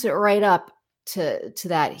ramps it right up to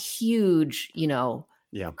that huge,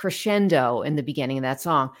 crescendo in the beginning of that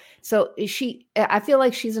song. So I feel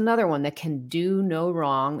like she's another one that can do no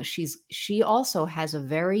wrong. She also has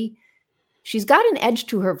she's got an edge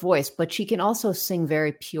to her voice, but she can also sing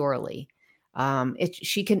very purely.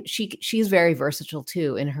 She's very versatile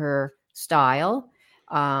too in her style.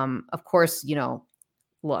 Of course,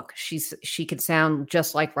 look, she could sound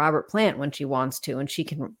just like Robert Plant when she wants to, and she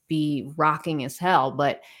can be rocking as hell.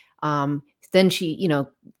 But then she,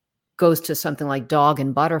 goes to something like Dog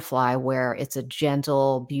and Butterfly, where it's a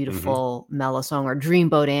gentle, beautiful, mellow song, or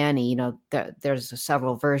Dreamboat Annie. There's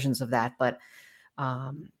several versions of that, but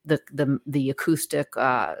the acoustic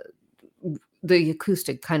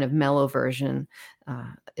kind of mellow version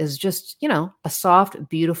is just, a soft,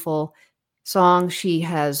 beautiful song. She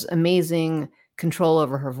has amazing control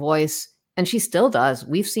over her voice, and she still does.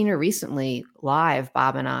 We've seen her recently live,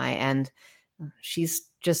 Bob and I, and she's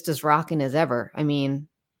just as rocking as ever. I mean,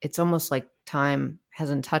 it's almost like time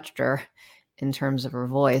hasn't touched her in terms of her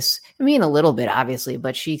voice. I mean, a little bit, obviously,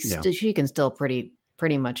 but she can still pretty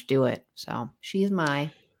much do it. So she's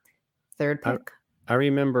my third pick. I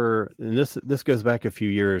remember, and this goes back a few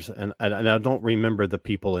years, and I don't remember the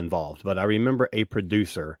people involved, but I remember a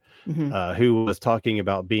producer who was talking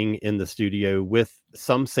about being in the studio with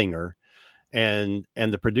some singer, and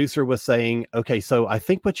the producer was saying, okay, so I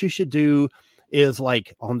think what you should do is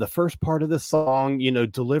like on the first part of the song,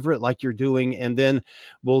 deliver it like you're doing, and then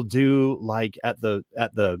we'll do like at the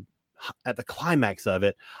climax of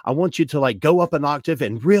it, I want you to like go up an octave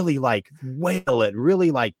and really like wail it,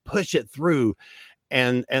 really like push it through.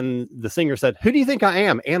 And the singer said, "Who do you think I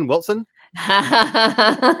am, Ann Wilson?"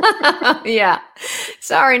 Yeah.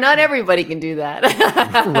 Sorry, not everybody can do that.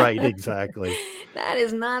 Right, exactly. That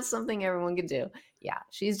is not something everyone can do. Yeah,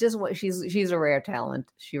 she's just she's a rare talent.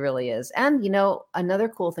 She really is. And another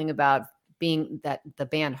cool thing about being that the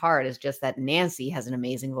band Heart is just that Nancy has an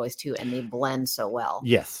amazing voice too, and they blend so well.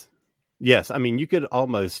 Yes. I mean, you could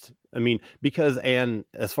almost, because Ann,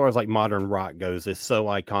 as far as like modern rock goes, is so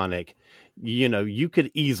iconic. You could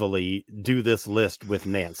easily do this list with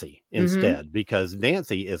Nancy instead, because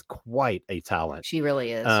Nancy is quite a talent. She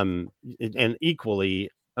really is. And equally,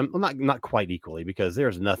 not quite equally, because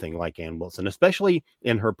there's nothing like Ann Wilson, especially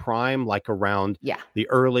in her prime, like around the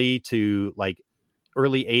early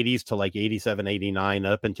 80s to like 87, 89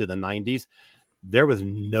 up into the 90s. There was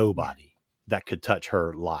nobody that could touch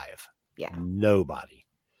her live. Yeah. Nobody.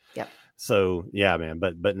 Yep. So yeah, man,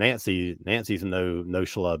 but Nancy's no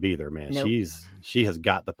schlub either, man. Nope. She has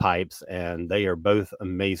got the pipes, and they are both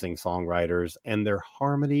amazing songwriters, and their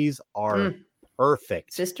harmonies are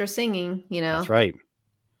perfect. Sister singing, That's right.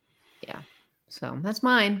 Yeah. So that's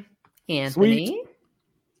mine. Anthony. Sweet.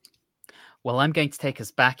 Well, I'm going to take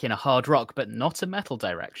us back in a hard rock, but not a metal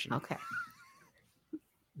direction. Okay.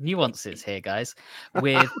 Nuances here, guys,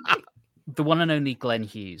 with the one and only Glenn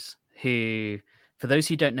Hughes, who, for those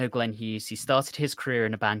who don't know Glenn Hughes, he started his career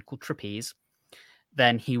in a band called Trapeze.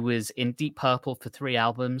 Then he was in Deep Purple for 3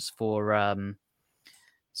 albums for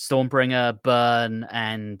Stormbringer, Burn,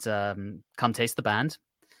 and Come Taste the Band.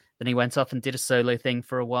 Then he went off and did a solo thing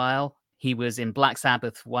for a while. He was in Black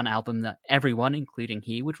Sabbath, one album that everyone, including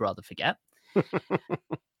he, would rather forget.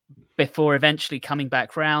 Before eventually coming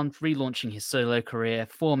back round, relaunching his solo career,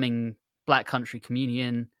 forming Black Country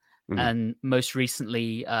Communion, and most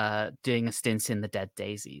recently doing a stint in the Dead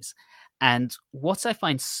Daisies. And what I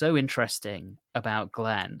find so interesting about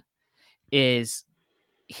Glenn is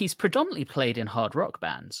he's predominantly played in hard rock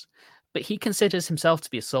bands, but he considers himself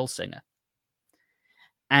to be a soul singer.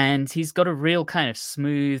 And he's got a real kind of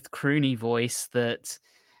smooth, croony voice that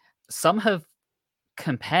some have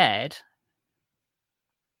compared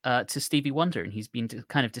to Stevie Wonder. And he's been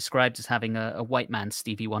kind of described as having a white man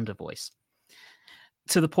Stevie Wonder voice,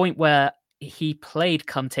 to the point where he played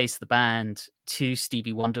Come Taste the Band to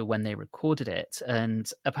Stevie Wonder when they recorded it. And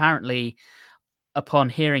apparently, upon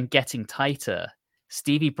hearing Getting Tighter,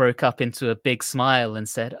 Stevie broke up into a big smile and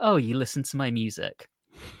said, "Oh, you listen to my music."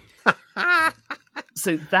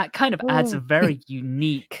 So that kind of adds a very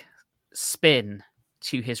unique spin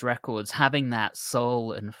to his records, having that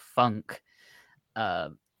soul and funk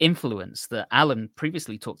influence that Alan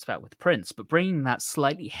previously talked about with Prince, but bringing that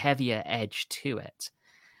slightly heavier edge to it.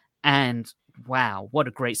 And wow, what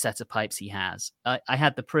a great set of pipes he has. I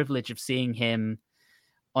had the privilege of seeing him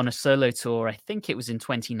on a solo tour. I think it was in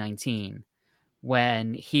 2019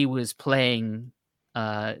 when he was playing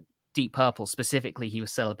Deep Purple. Specifically, he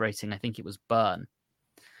was celebrating, I think it was Burn.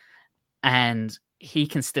 And he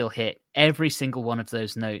can still hit every single one of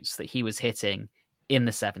those notes that he was hitting in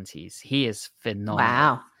the 70s. He is phenomenal.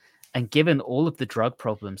 Wow. And given all of the drug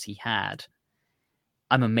problems he had,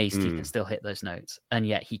 I'm amazed he can still hit those notes. And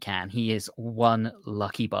yet he can. He is one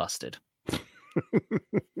lucky bastard.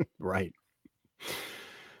 Right.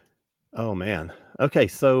 Oh, man. Okay,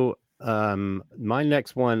 so my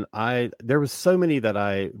next one, there was so many that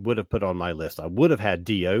I would have put on my list. I would have had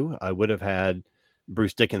Dio. I would have had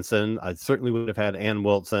Bruce Dickinson. I certainly would have had Ann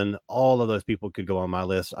Wilson. All of those people could go on my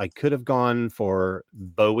list. I could have gone for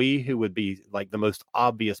Bowie, who would be like the most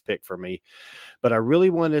obvious pick for me. But I really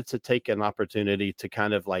wanted to take an opportunity to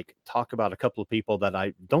kind of like talk about a couple of people that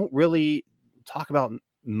I don't really talk about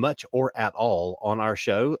much or at all on our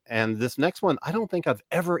show. And this next one, I don't think I've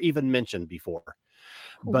ever even mentioned before.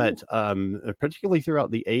 But particularly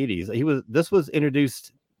throughout the 80s, this was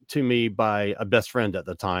introduced to me by a best friend at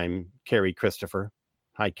the time, Carrie Christopher.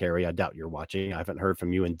 Hi, Carrie. I doubt you're watching. I haven't heard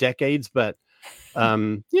from you in decades, but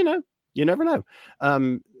You know, you never know.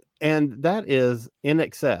 And that is In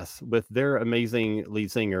Excess with their amazing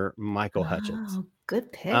lead singer, Michael Hutchence. Oh,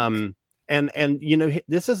 good pick. And you know,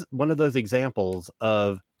 this is one of those examples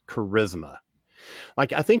of charisma.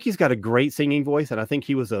 Like, I think he's got a great singing voice, and I think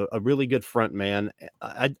he was a really good front man.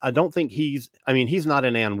 I don't think he's not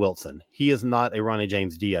an Ann Wilson. He is not a Ronnie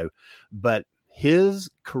James Dio, but his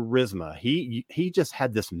charisma, he just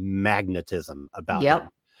had this magnetism about him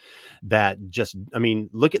that just,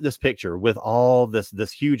 look at this picture with all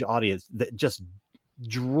this huge audience that just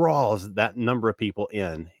draws that number of people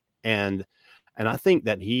in. And I think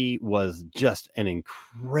that he was just an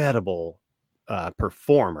incredible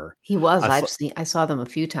performer. He was. I saw them a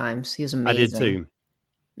few times. He was amazing. I did too.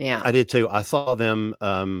 Yeah, I did too. I saw them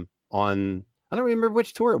on, I don't remember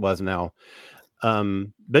which tour it was now. But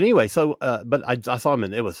anyway, so but I saw him,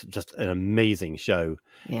 and it was just an amazing show.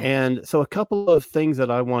 Yeah. And so a couple of things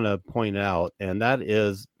that I want to point out, and that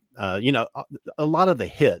is, a lot of the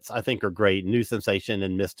hits I think are great. New Sensation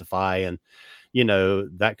and Mystify, and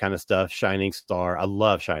that kind of stuff. Shining Star. I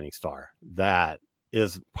love Shining Star. That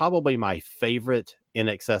is probably my favorite In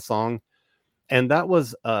Excess song. And that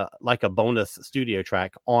was like a bonus studio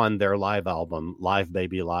track on their live album, Live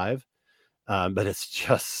Baby Live. But it's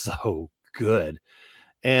just so good.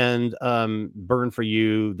 And Burn For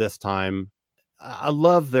You This Time. I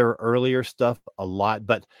love their earlier stuff a lot,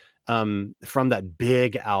 but from that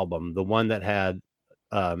big album, the one that had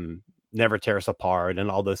Never Tear Us Apart and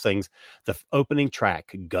all those things, the opening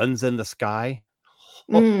track, Guns in the Sky.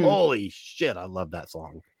 Holy shit, I love that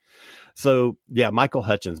song. So yeah, Michael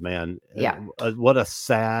Hutchence, man. Yeah. What a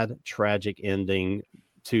sad, tragic ending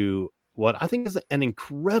to what I think is an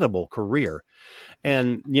incredible career.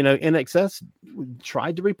 And, In Excess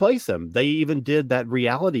tried to replace him. They even did that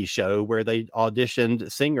reality show where they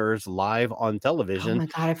auditioned singers live on television. Oh my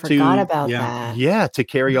God, I forgot about that. Yeah, to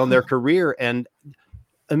carry on their career. And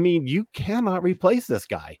you cannot replace this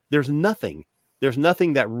guy. There's nothing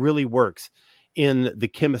that really works in the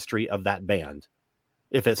chemistry of that band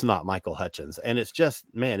if it's not Michael Hutchence. And it's just,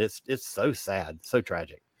 man, it's so sad, so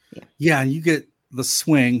tragic. Yeah, you get the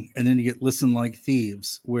swing, and then you get Listen Like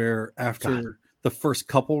Thieves, where after the first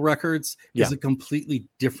couple records is a completely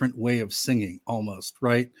different way of singing almost,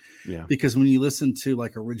 right? Yeah. Because when you listen to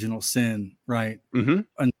like Original Sin, right? Mm-hmm.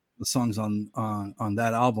 And the songs on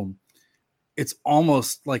that album, it's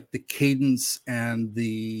almost like the cadence and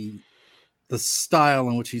the style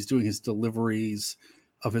in which he's doing his deliveries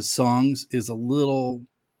of his songs is a little,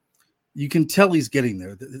 you can tell he's getting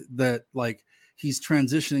there, that like he's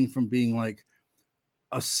transitioning from being like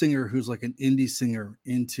a singer who's like an indie singer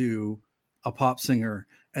into a pop singer.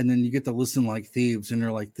 And then you get to Listen Like Thieves, and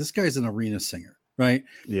you're like, this guy's an arena singer, right?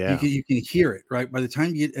 Yeah. You can hear it, right? By the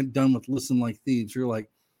time you get done with Listen Like Thieves, you're like,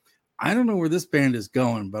 I don't know where this band is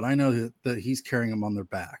going, but I know that he's carrying them on their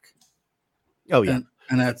back. Oh yeah.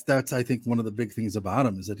 And that's I think one of the big things about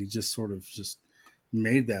him is that he just sort of just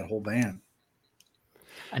made that whole band.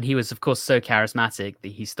 And he was, of course, so charismatic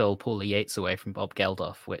that he stole Paula Yates away from Bob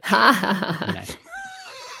Geldof, which,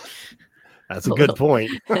 That's a good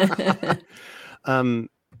point.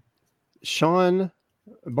 Sean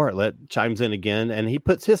Bartlett chimes in again, and he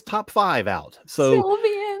puts his top 5 out. So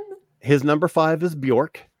Sylvian. His number 5 is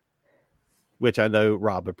Bjork, which I know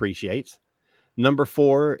Rob appreciates. Number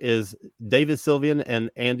 4 is David Sylvian and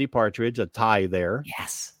Andy Partridge, a tie there.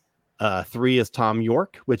 Yes. 3 is Tom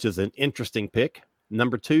York, which is an interesting pick.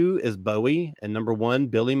 Number 2 is Bowie, and number 1,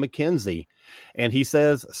 Billy McKenzie. And he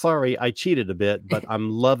says, sorry, I cheated a bit, but I'm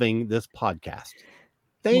loving this podcast.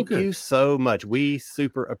 Thank you so much. We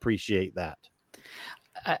super appreciate that.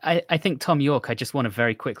 I think Tom York, I just want to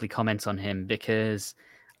very quickly comment on him, because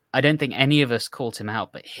I don't think any of us called him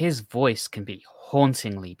out, but his voice can be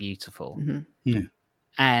hauntingly beautiful. Mm-hmm. Yeah.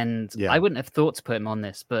 And I wouldn't have thought to put him on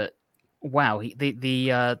this, but wow,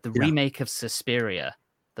 the remake of Suspiria,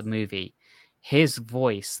 the movie, his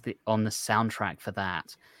voice on the soundtrack for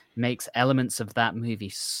that makes elements of that movie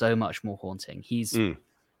so much more haunting. He's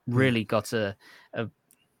really got a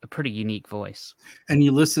pretty unique voice. And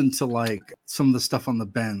you listen to like some of the stuff on the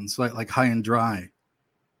bends, like High and Dry.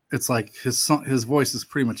 It's like his voice is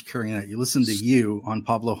pretty much carrying that. You listen to You on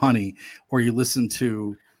Pablo Honey, or you listen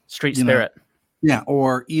to Street Spirit.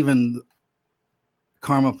 Or even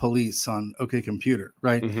Karma Police on OK Computer,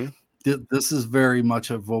 right? Mm-hmm. This is very much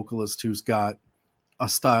a vocalist who's got a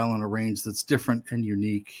style and a range that's different and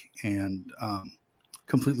unique and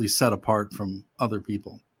completely set apart from other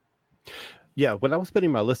people. Yeah, when I was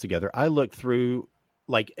putting my list together, I looked through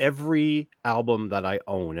like every album that I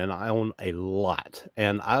own, and I own a lot.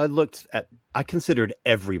 And I considered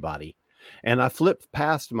everybody. And I flipped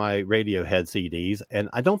past my Radiohead CDs, and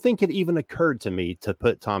I don't think it even occurred to me to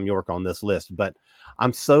put Tom York on this list, but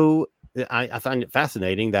I find it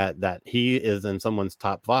fascinating that he is in someone's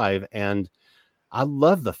top 5. And I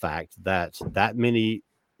love the fact that many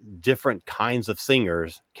different kinds of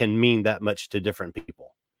singers can mean that much to different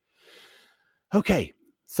people. Okay,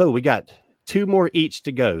 so we got 2 more each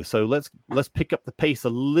to go. So let's pick up the pace a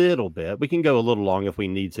little bit. We can go a little long if we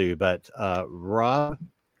need to, but Rob,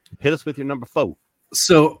 hit us with your number 4.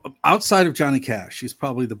 So outside of Johnny Cash, he's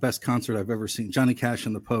probably the best concert I've ever seen. Johnny Cash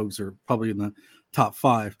and the Pogues are probably in the top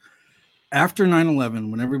 5. After 9/11,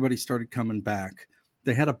 when everybody started coming back,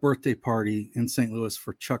 they had a birthday party in St. Louis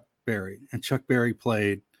for Chuck Berry, and Chuck Berry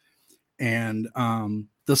played, and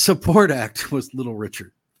the support act was Little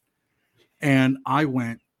Richard. And I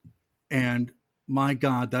went, and my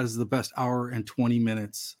God, that is the best hour and 20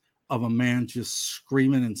 minutes of a man just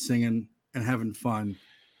screaming and singing and having fun.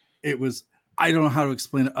 It was, I don't know how to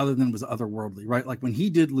explain it other than it was otherworldly, right? Like when he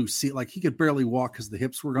did Lucille, like he could barely walk because the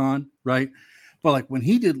hips were gone, right? But like when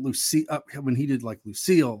he did Lucille, he did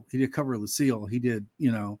a cover of Lucille, he did,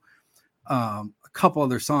 a couple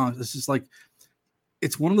other songs. It's just like,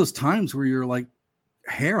 it's one of those times where you're like,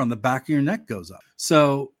 hair on the back of your neck goes up.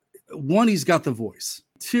 So 1, he's got the voice.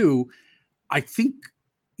 2, I think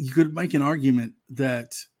you could make an argument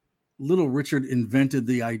that Little Richard invented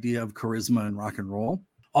the idea of charisma in rock and roll.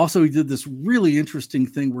 Also, he did this really interesting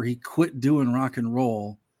thing where he quit doing rock and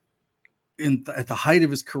roll at the height of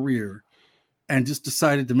his career and just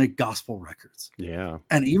decided to make gospel records. Yeah.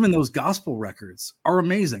 And even those gospel records are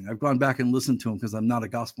amazing. I've gone back and listened to them because I'm not a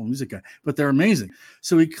gospel music guy, but they're amazing.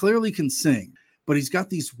 So he clearly can sing. But he's got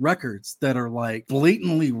these records that are like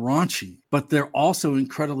blatantly raunchy, but they're also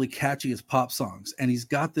incredibly catchy as pop songs. And he's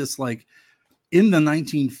got this like in the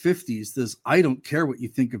 1950s, this I don't care what you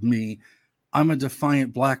think of me. I'm a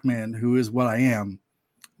defiant black man who is what I am,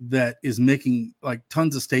 that is making like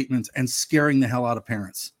tons of statements and scaring the hell out of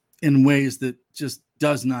parents in ways that just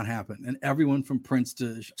does not happen. And everyone from Prince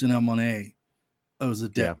to Janelle Monáe owes a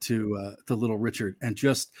debt to Little Richard. And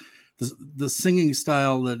just the singing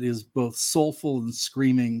style that is both soulful and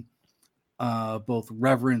screaming, both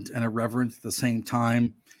reverent and irreverent at the same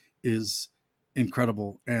time, is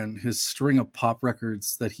incredible. And his string of pop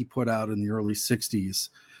records that he put out in the early 60s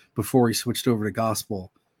before he switched over to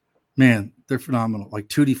gospel, man, they're phenomenal. Like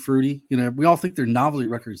Tutti Frutti, we all think they're novelty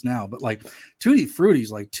records now, but like Tutti Frutti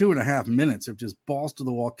is like 2.5 minutes of just balls to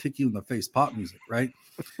the wall, kick you in the face pop music, right?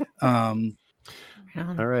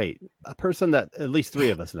 All right. A person that at least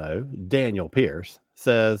 3 of us know, Daniel Pierce,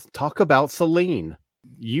 says, talk about Celine.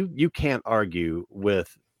 You can't argue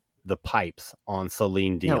with the pipes on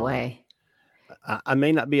Celine Dion. No way. I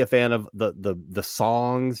may not be a fan of the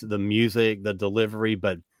songs, the music, the delivery,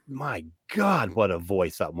 but my God, what a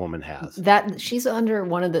voice that woman has. That she's under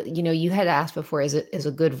one of the, you had asked before, is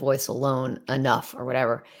a good voice alone enough or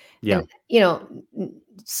whatever? Yeah. And,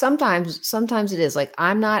 sometimes it is. Like,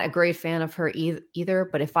 I'm not a great fan of her either,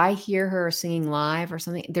 but if I hear her singing live or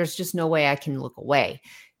something, there's just no way I can look away.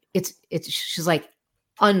 She's like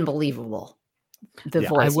unbelievable. The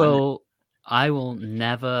voice. I will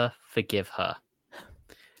never forgive her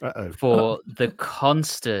for the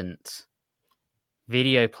constant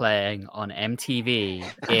video playing on MTV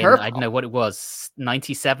in, I don't know what it was,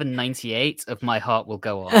 97, 98 of My Heart Will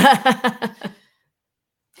Go On.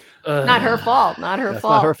 Not her fault. Not her That's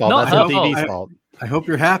fault. not her fault. Not That's her MTV's fault. fault. I hope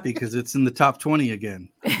you're happy because it's in the top 20 again.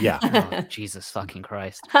 Yeah. Oh, Jesus fucking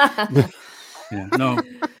Christ. Yeah, no.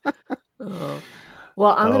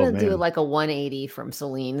 Well, I'm going to man. do like a 180 from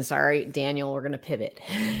Celine. Sorry, Daniel, we're going to pivot.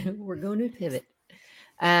 We're going to pivot.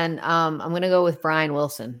 And I'm going to go with Brian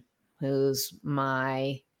Wilson, who's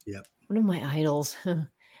one of my idols.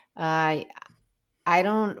 I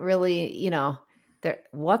don't really,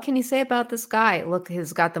 what can you say about this guy? Look,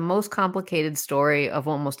 he's got the most complicated story of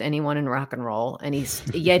almost anyone in rock and roll. And he's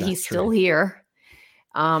still here,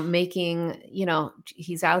 making,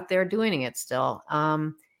 he's out there doing it still.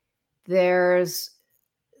 There's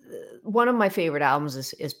one of my favorite albums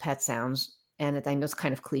is Pet Sounds. And I know it's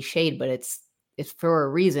kind of cliched, but it's for a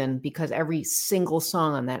reason, because every single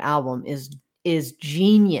song on that album is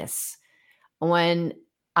genius. When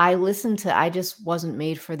I listen to I Just Wasn't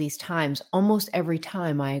Made for These Times, almost every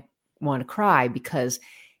time I want to cry, because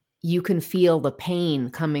you can feel the pain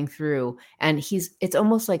coming through, and it's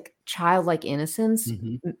almost like childlike innocence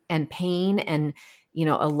and pain and,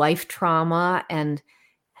 a life trauma. And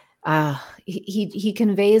he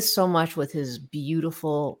conveys so much with his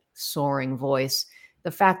beautiful soaring voice.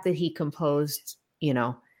 The fact that he composed,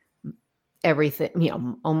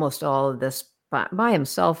 everything, almost all of this by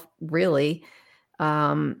himself, really.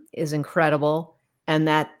 is incredible, and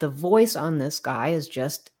that the voice on this guy is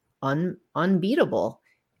just unbeatable.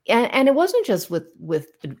 And it wasn't just with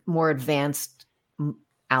more advanced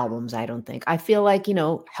albums. I don't think. I feel like,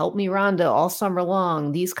 Help Me Rhonda, All Summer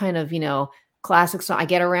Long, these kind of, classic songs. I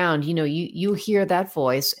Get Around, you hear that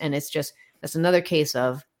voice, and that's another case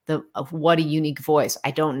of what a unique voice.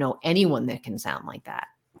 I don't know anyone that can sound like that.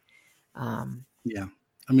 Yeah.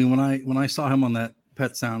 I mean, when I saw him on that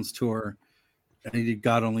Pet Sounds tour and he did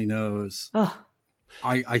God Only Knows,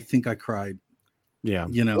 I think I cried. Yeah.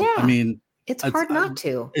 I mean, it's hard not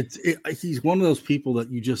to. He's one of those people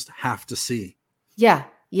that you just have to see. Yeah.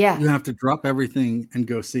 Yeah. You have to drop everything and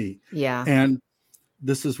go see. Yeah. And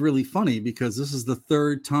this is really funny because this is the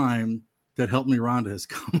third time that Help Me Rhonda has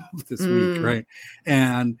come up this week, right?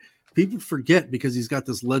 And people forget because he's got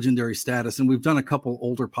this legendary status. And we've done a couple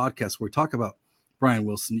older podcasts where we talk about Brian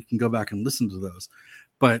Wilson. You can go back and listen to those.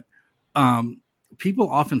 But people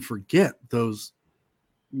often forget those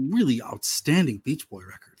really outstanding Beach Boy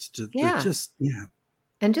records.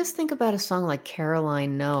 And just think about a song like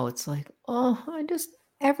Caroline No. It's like, I just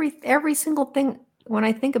every single thing. When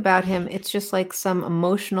I think about him, it's just like some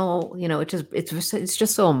emotional, it's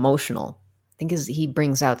just so emotional. I think he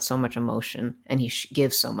brings out so much emotion, and he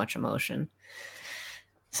gives so much emotion.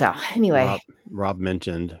 So anyway, Rob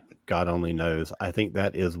mentioned God Only Knows. I think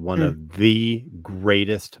that is one of the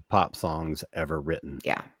greatest pop songs ever written.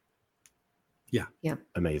 Yeah.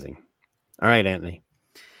 Amazing. All right, Anthony,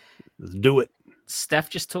 let's do it.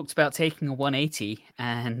 Steph just talked about taking a 180,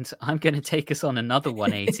 and I'm going to take us on another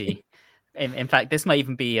 180. In fact, this might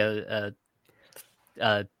even be a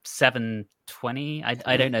 720.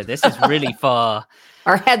 I don't know. This is really far.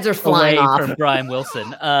 Our heads are flying away off from Brian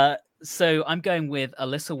Wilson. So I'm going with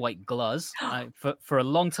Alyssa White-Gluz. For a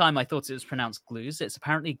long time, I thought it was pronounced Gluz. It's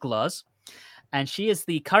apparently Gluz, and she is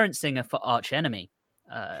the current singer for Arch Enemy.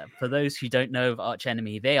 For those who don't know of Arch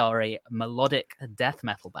Enemy, they are a melodic death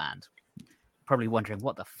metal band. Probably wondering,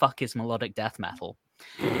 what the fuck is melodic death metal?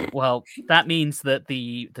 Well, that means that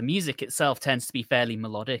the music itself tends to be fairly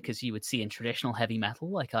melodic, as you would see in traditional heavy metal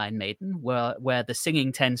like Iron Maiden, where the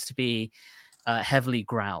singing tends to be heavily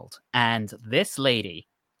growled. And this lady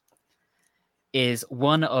is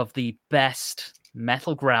one of the best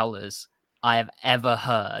metal growlers I have ever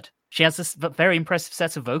heard. She has this very impressive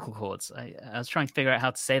set of vocal cords. I was trying to figure out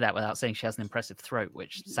how to say that without saying she has an impressive throat,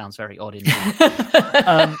 which sounds very odd in me.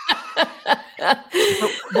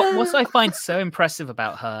 What I find so impressive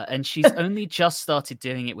about her, and she's only just started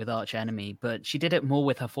doing it with Arch Enemy, but she did it more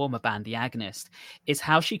with her former band, The Agonist, is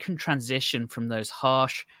how she can transition from those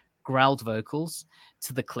harsh, growled vocals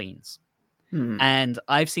to the cleans. And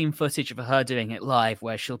I've seen footage of her doing it live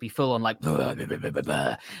where she'll be full on like, blah, blah, blah, blah,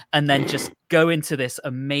 blah, and then just go into this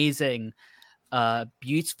amazing,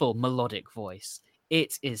 beautiful melodic voice.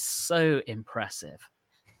 It is so impressive.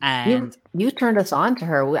 And you turned us on to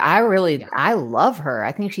her. I love her.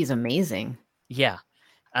 I think she's amazing. Yeah.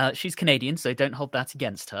 She's Canadian, so don't hold that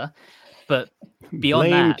against her. But beyond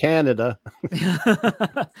Blame that, Canada.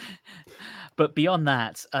 But beyond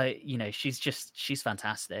that, she's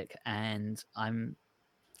fantastic, and I'm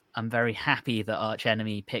very happy that Arch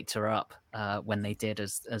Enemy picked her up when they did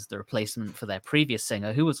as the replacement for their previous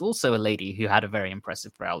singer, who was also a lady who had a very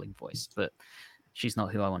impressive growling voice, but she's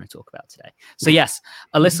not who I want to talk about today. So yes,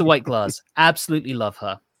 Alyssa White-Gluz, absolutely love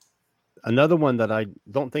her. Another one that I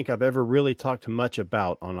don't think I've ever really talked much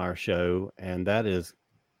about on our show, and that is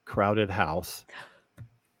Crowded House.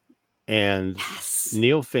 And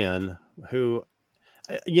Neil Finn, who,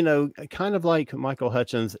 kind of like Michael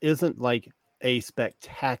Hutchence, isn't like a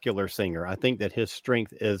spectacular singer. I think that his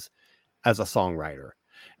strength is as a songwriter.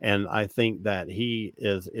 And I think that he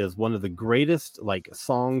is one of the greatest like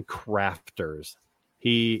song crafters.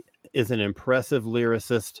 He is an impressive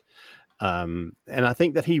lyricist. And I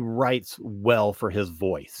think that he writes well for his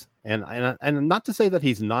voice. And not to say that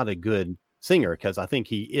he's not a good singer, because I think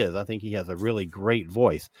he is. I think he has a really great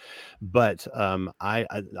voice. But I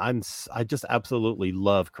just absolutely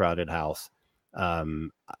love Crowded House.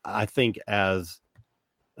 I think as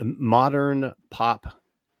modern pop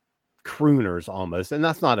crooners almost, and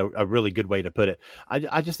that's not a really good way to put it.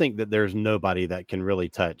 I just think that there's nobody that can really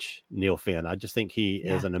touch Neil Finn. I just think he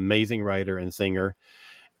is an amazing writer and singer.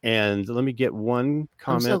 And let me get one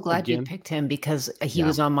comment. I'm so glad you picked him because he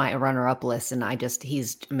was on my runner-up list, and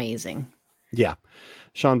he's amazing. Yeah.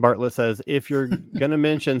 Sean Bartlett says, if you're going to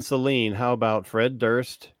mention Celine, how about Fred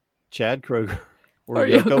Durst, Chad Kroger, or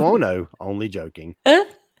Yoko Ono? Only joking.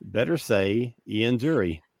 Better say Ian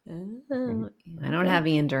Dury. I don't have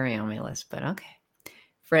Ian Dury on my list, but okay.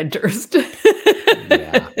 Fred Durst.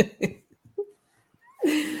 Yeah.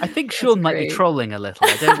 I think Sean might be great. trolling a little.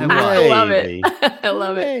 I don't know I why. love Maybe. it. I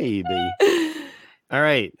love it. Maybe. All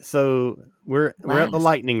right. So we're at the Last.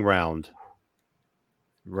 lightning round.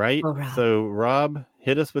 Right? Oh, Rob. So Rob,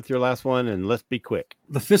 hit us with your last one and let's be quick.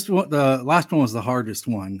 The last one was the hardest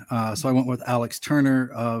one. So I went with Alex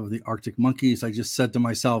Turner of the Arctic Monkeys. I just said to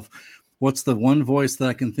myself, what's the one voice that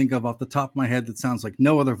I can think of off the top of my head that sounds like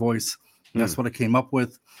no other voice? And that's what I came up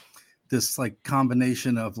with. This like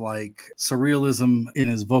combination of like surrealism in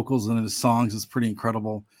his vocals and in his songs is pretty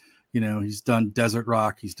incredible. You know, he's done desert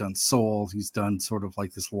rock, he's done soul, he's done sort of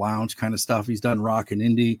like this lounge kind of stuff. He's done rock and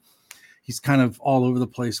indie. He's kind of all over the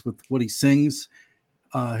place with what he sings.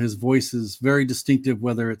 His voice is very distinctive,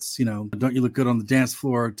 whether it's, you know, Don't You Look Good on the Dance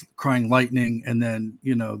Floor, Crying Lightning, and then,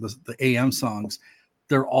 you know, the AM songs.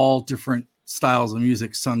 They're all different styles of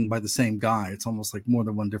music sung by the same guy. It's almost like more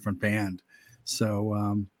than one different band.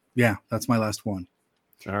 So, yeah, that's my last one.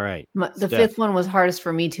 All right. The fifth one was hardest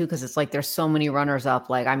for me too, because it's like there's so many runners up.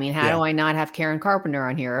 Like, I mean, how do I not have Karen Carpenter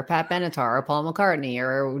on here, or Pat Benatar, or Paul McCartney,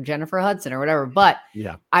 or Jennifer Hudson, or whatever? But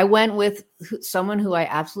yeah, I went with someone who I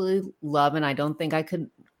absolutely love, and I don't think I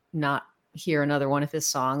could not hear another one of his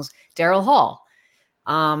songs, Daryl Hall.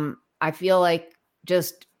 I feel like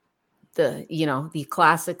just the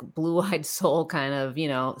classic blue-eyed soul kind of,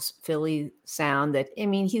 Philly sound that, I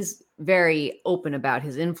mean, he's very open about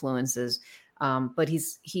his influences. But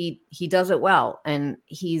he does it well. And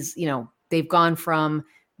he's, they've gone from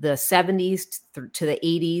the 70s to the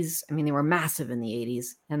 80s. I mean, they were massive in the 80s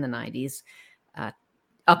and the 90s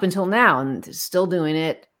up until now, and still doing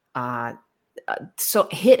it. So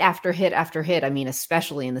hit after hit after hit. I mean,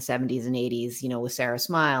 especially in the 70s and 80s, with Sarah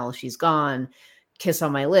Smile, She's Gone, Kiss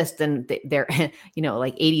on My List. And they're,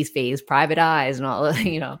 like 80s phase, Private Eyes and all,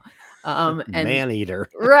 and Maneater.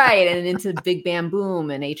 Right. And into Big Bam Boom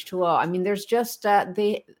and H2O. I mean, there's just I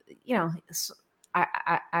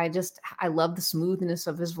love the smoothness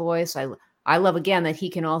of his voice. I love, again, that he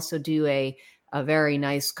can also do a very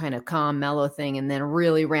nice kind of calm, mellow thing and then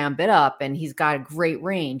really ramp it up. And he's got a great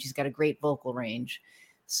range. He's got a great vocal range.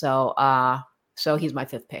 So he's my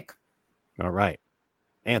fifth pick. All right.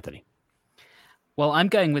 Anthony. Well, I'm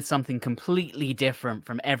going with something completely different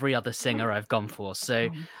from every other singer I've gone for. So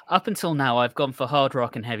up until now, I've gone for hard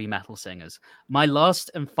rock and heavy metal singers. My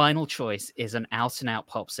last and final choice is an out-and-out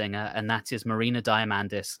pop singer, and that is Marina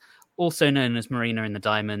Diamandis, also known as Marina and the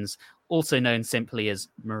Diamonds, also known simply as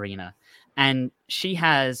Marina. And she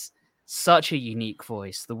has such a unique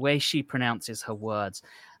voice. The way she pronounces her words,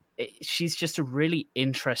 she's just a really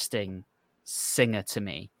interesting singer to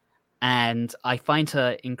me. And I find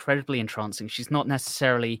her incredibly entrancing. She's not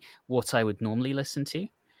necessarily what I would normally listen to.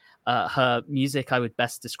 Her music I would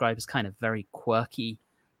best describe as kind of very quirky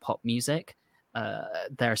pop music.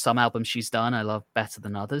 There are some albums she's done I love better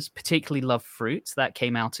than others, particularly love Fruit. That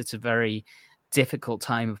came out at a very difficult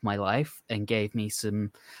time of my life and gave me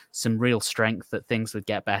some real strength that things would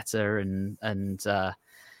get better and that,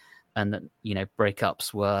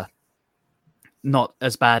 breakups were not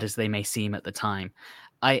as bad as they may seem at the time.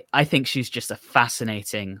 I think she's just a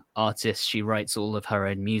fascinating artist. She writes all of her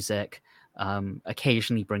own music,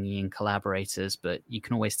 occasionally bringing in collaborators, but you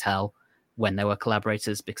can always tell when there were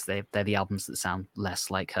collaborators because they're the albums that sound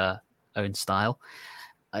less like her own style.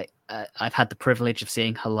 I've had the privilege of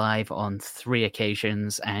seeing her live on 3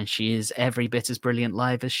 occasions, and she is every bit as brilliant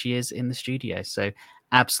live as she is in the studio. So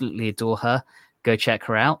absolutely adore her. Go check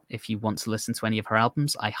her out if you want to listen to any of her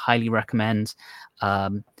albums. I highly recommend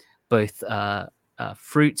both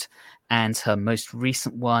Fruit and her most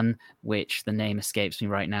recent one, which the name escapes me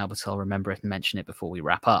right now, but I'll remember it and mention it before we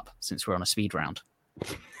wrap up, since we're on a speed round.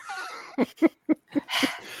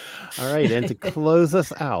 All right, and to close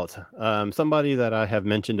us out, somebody that I have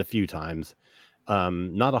mentioned a few times,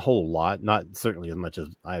 not a whole lot, not certainly as much as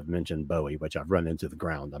I've mentioned Bowie, which I've run into the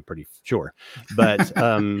ground, I'm pretty sure, but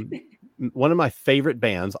one of my favorite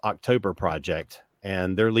bands, October Project,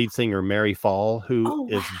 and their lead singer, Mary Fall, who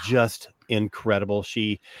is just incredible.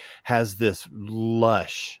 She has this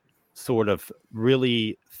lush, sort of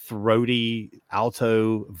really throaty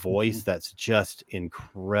alto voice that's just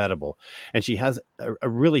incredible. And she has a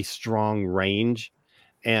really strong range.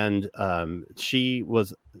 And she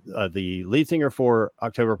was the lead singer for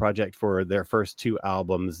October Project for their first 2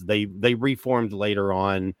 albums. They reformed later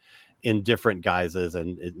on in different guises,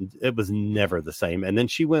 and it was never the same. And then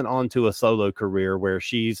she went on to a solo career where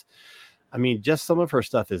just some of her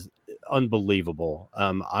stuff is unbelievable.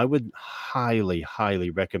 I would highly, highly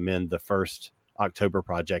recommend the first October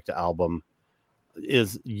Project album.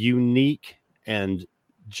 Is unique and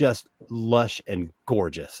just lush and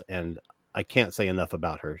gorgeous. And I can't say enough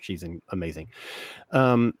about her. She's amazing.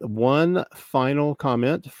 One final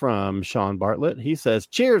comment from Sean Bartlett. He says,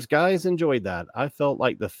 "Cheers, guys. Enjoyed that. I felt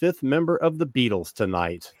like the 5th member of the Beatles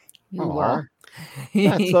tonight." You Aw. were.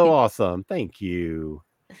 That's so awesome. Thank you.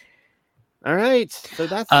 All right. So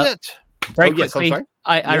that's it. Very Oh, yes, I'm quickly, sorry.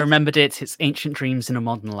 I Yes. remembered it. It's Ancient Dreams in a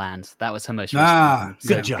Modern Land. That was her most recent. Ah,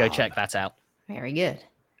 good So job. Go check that out. Very good.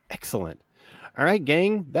 Excellent. All right,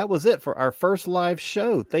 gang, that was it for our first live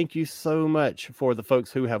show. Thank you so much for the folks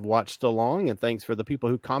who have watched along, and thanks for the people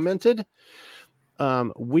who commented.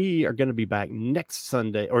 We are going to be back next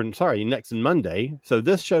Monday. So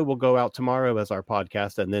this show will go out tomorrow as our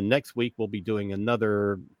podcast, and then next week we'll be doing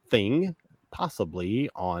another thing, possibly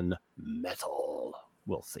on metal.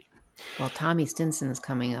 We'll see. Well, Tommy Stinson is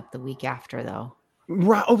coming up the week after, though.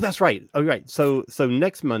 Right. Oh, that's right. Oh, right. So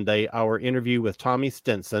next Monday, our interview with Tommy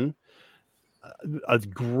Stinson. A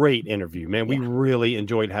great interview, man. We really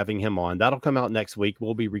enjoyed having him on. That'll come out next week.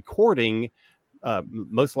 We'll be recording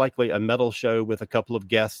most likely a metal show with a couple of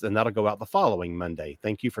guests, and that'll go out the following Monday.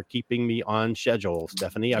 Thank you for keeping me on schedule,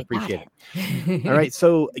 Stephanie. I appreciate it. All right.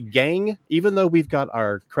 So, gang, even though we've got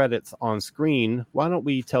our credits on screen, why don't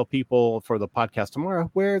we tell people for the podcast tomorrow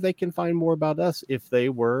where they can find more about us if they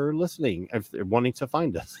were listening, if they're wanting to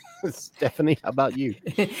find us? Stephanie, how about you?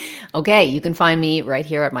 Okay, you can find me right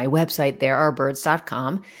here at my website,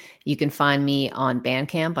 therearebirds.com. You can find me on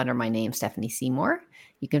Bandcamp under my name, Stephanie Seymour.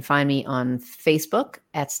 You can find me on Facebook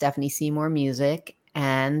at Stephanie Seymour Music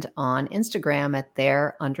and on Instagram at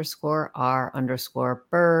 _r_birds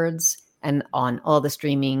and on all the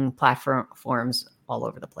streaming platforms all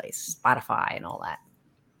over the place, Spotify and all that.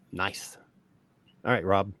 Nice. All right,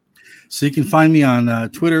 Rob. So you can find me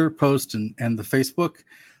on Twitter, Post, and the Facebook.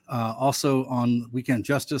 Also on Weekend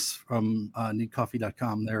Justice from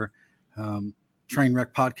needcoffee.com. Their train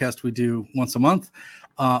wreck podcast we do once a month.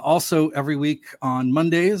 Also, every week on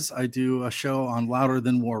Mondays, I do a show on Louder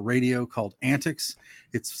Than War Radio called Antics.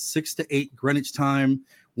 It's 6 to 8 Greenwich time,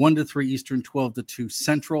 1 to 3 Eastern, 12 to 2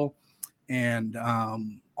 Central, and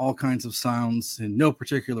all kinds of sounds in no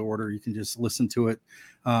particular order. You can just listen to it.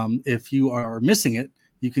 If you are missing it,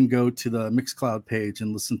 you can go to the Mixcloud page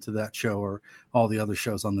and listen to that show or all the other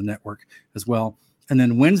shows on the network as well. And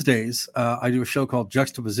then Wednesdays, I do a show called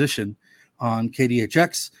Juxtaposition on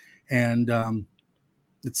KDHX, and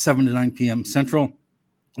it's 7 to 9 p.m. Central.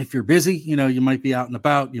 If you're busy, you might be out and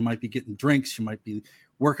about, you might be getting drinks, you might be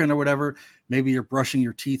working or whatever. Maybe you're brushing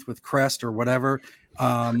your teeth with Crest or whatever.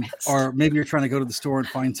 Or maybe you're trying to go to the store and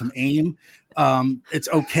find some AIM. It's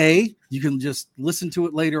okay. You can just listen to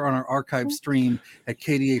it later on our archive stream at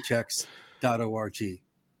kdhx.org.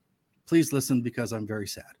 Please listen because I'm very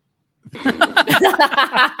sad.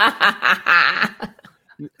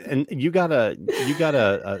 And you got an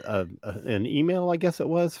email, I guess it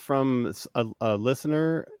was, from a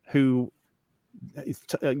listener who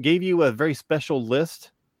gave you a very special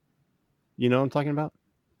list. You know what I'm talking about?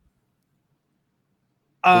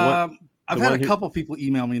 I've had a couple people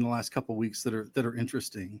email me in the last couple of weeks that are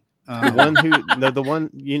interesting. The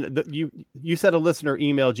one you said a listener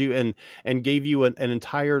emailed you and gave you an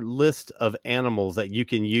entire list of animals that you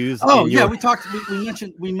can use. Oh yeah,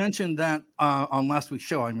 we mentioned that on last week's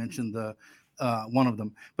show. I mentioned the one of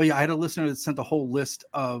them, but yeah, I had a listener that sent a whole list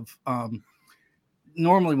of.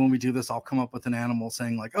 Normally, when we do this, I'll come up with an animal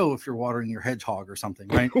saying like, "Oh, if you're watering your hedgehog or something,"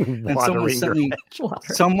 right? And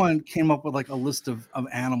someone came up with like a list of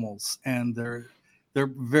animals, and they're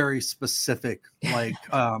very specific, like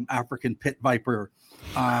African pit viper,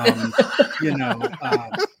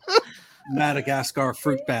 Madagascar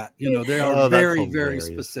fruit bat. They are very, very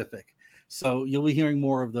specific. So you'll be hearing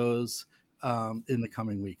more of those in the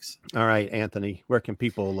coming weeks. All right, Anthony, where can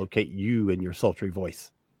people locate you and your sultry voice?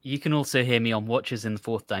 You can also hear me on Watchers in the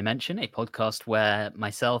Fourth Dimension, a podcast where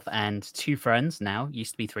myself and two friends, now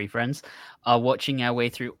used to be three friends, are watching our way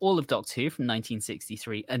through all of Doctor Who from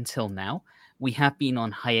 1963 until now. We have been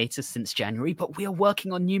on hiatus since January, but we are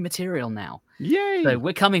working on new material now. Yay! So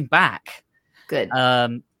we're coming back. Good.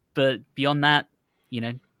 But beyond that,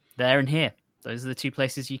 there and here. Those are the two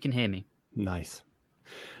places you can hear me. Nice.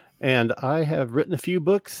 And I have written a few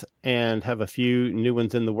books and have a few new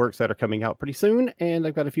ones in the works that are coming out pretty soon. And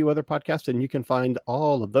I've got a few other podcasts, and you can find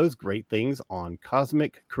all of those great things on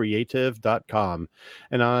cosmiccreative.com.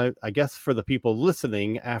 And I guess for the people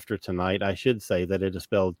listening after tonight, I should say that it is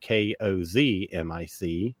spelled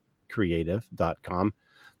KOZMIC creative.com.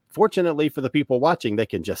 Fortunately for the people watching, they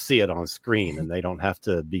can just see it on screen and they don't have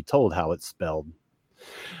to be told how it's spelled.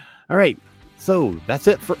 All right. So that's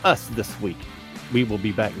it for us this week. We will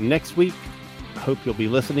be back next week. Hope you'll be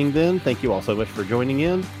listening then. Thank you all so much for joining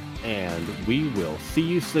in. and we will see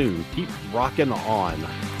you soon. Keep rocking on.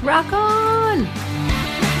 Rock on!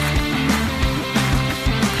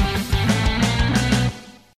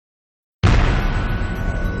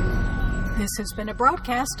 This has been a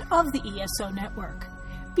broadcast of the ESO Network.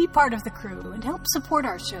 Be part of the crew and help support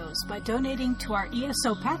our shows by donating to our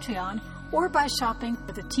ESO Patreon or by shopping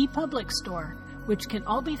at the TeePublic store, which can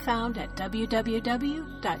all be found at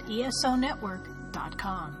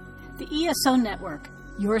www.esonetwork.com. The ESO Network,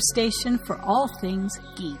 your station for all things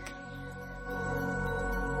geek.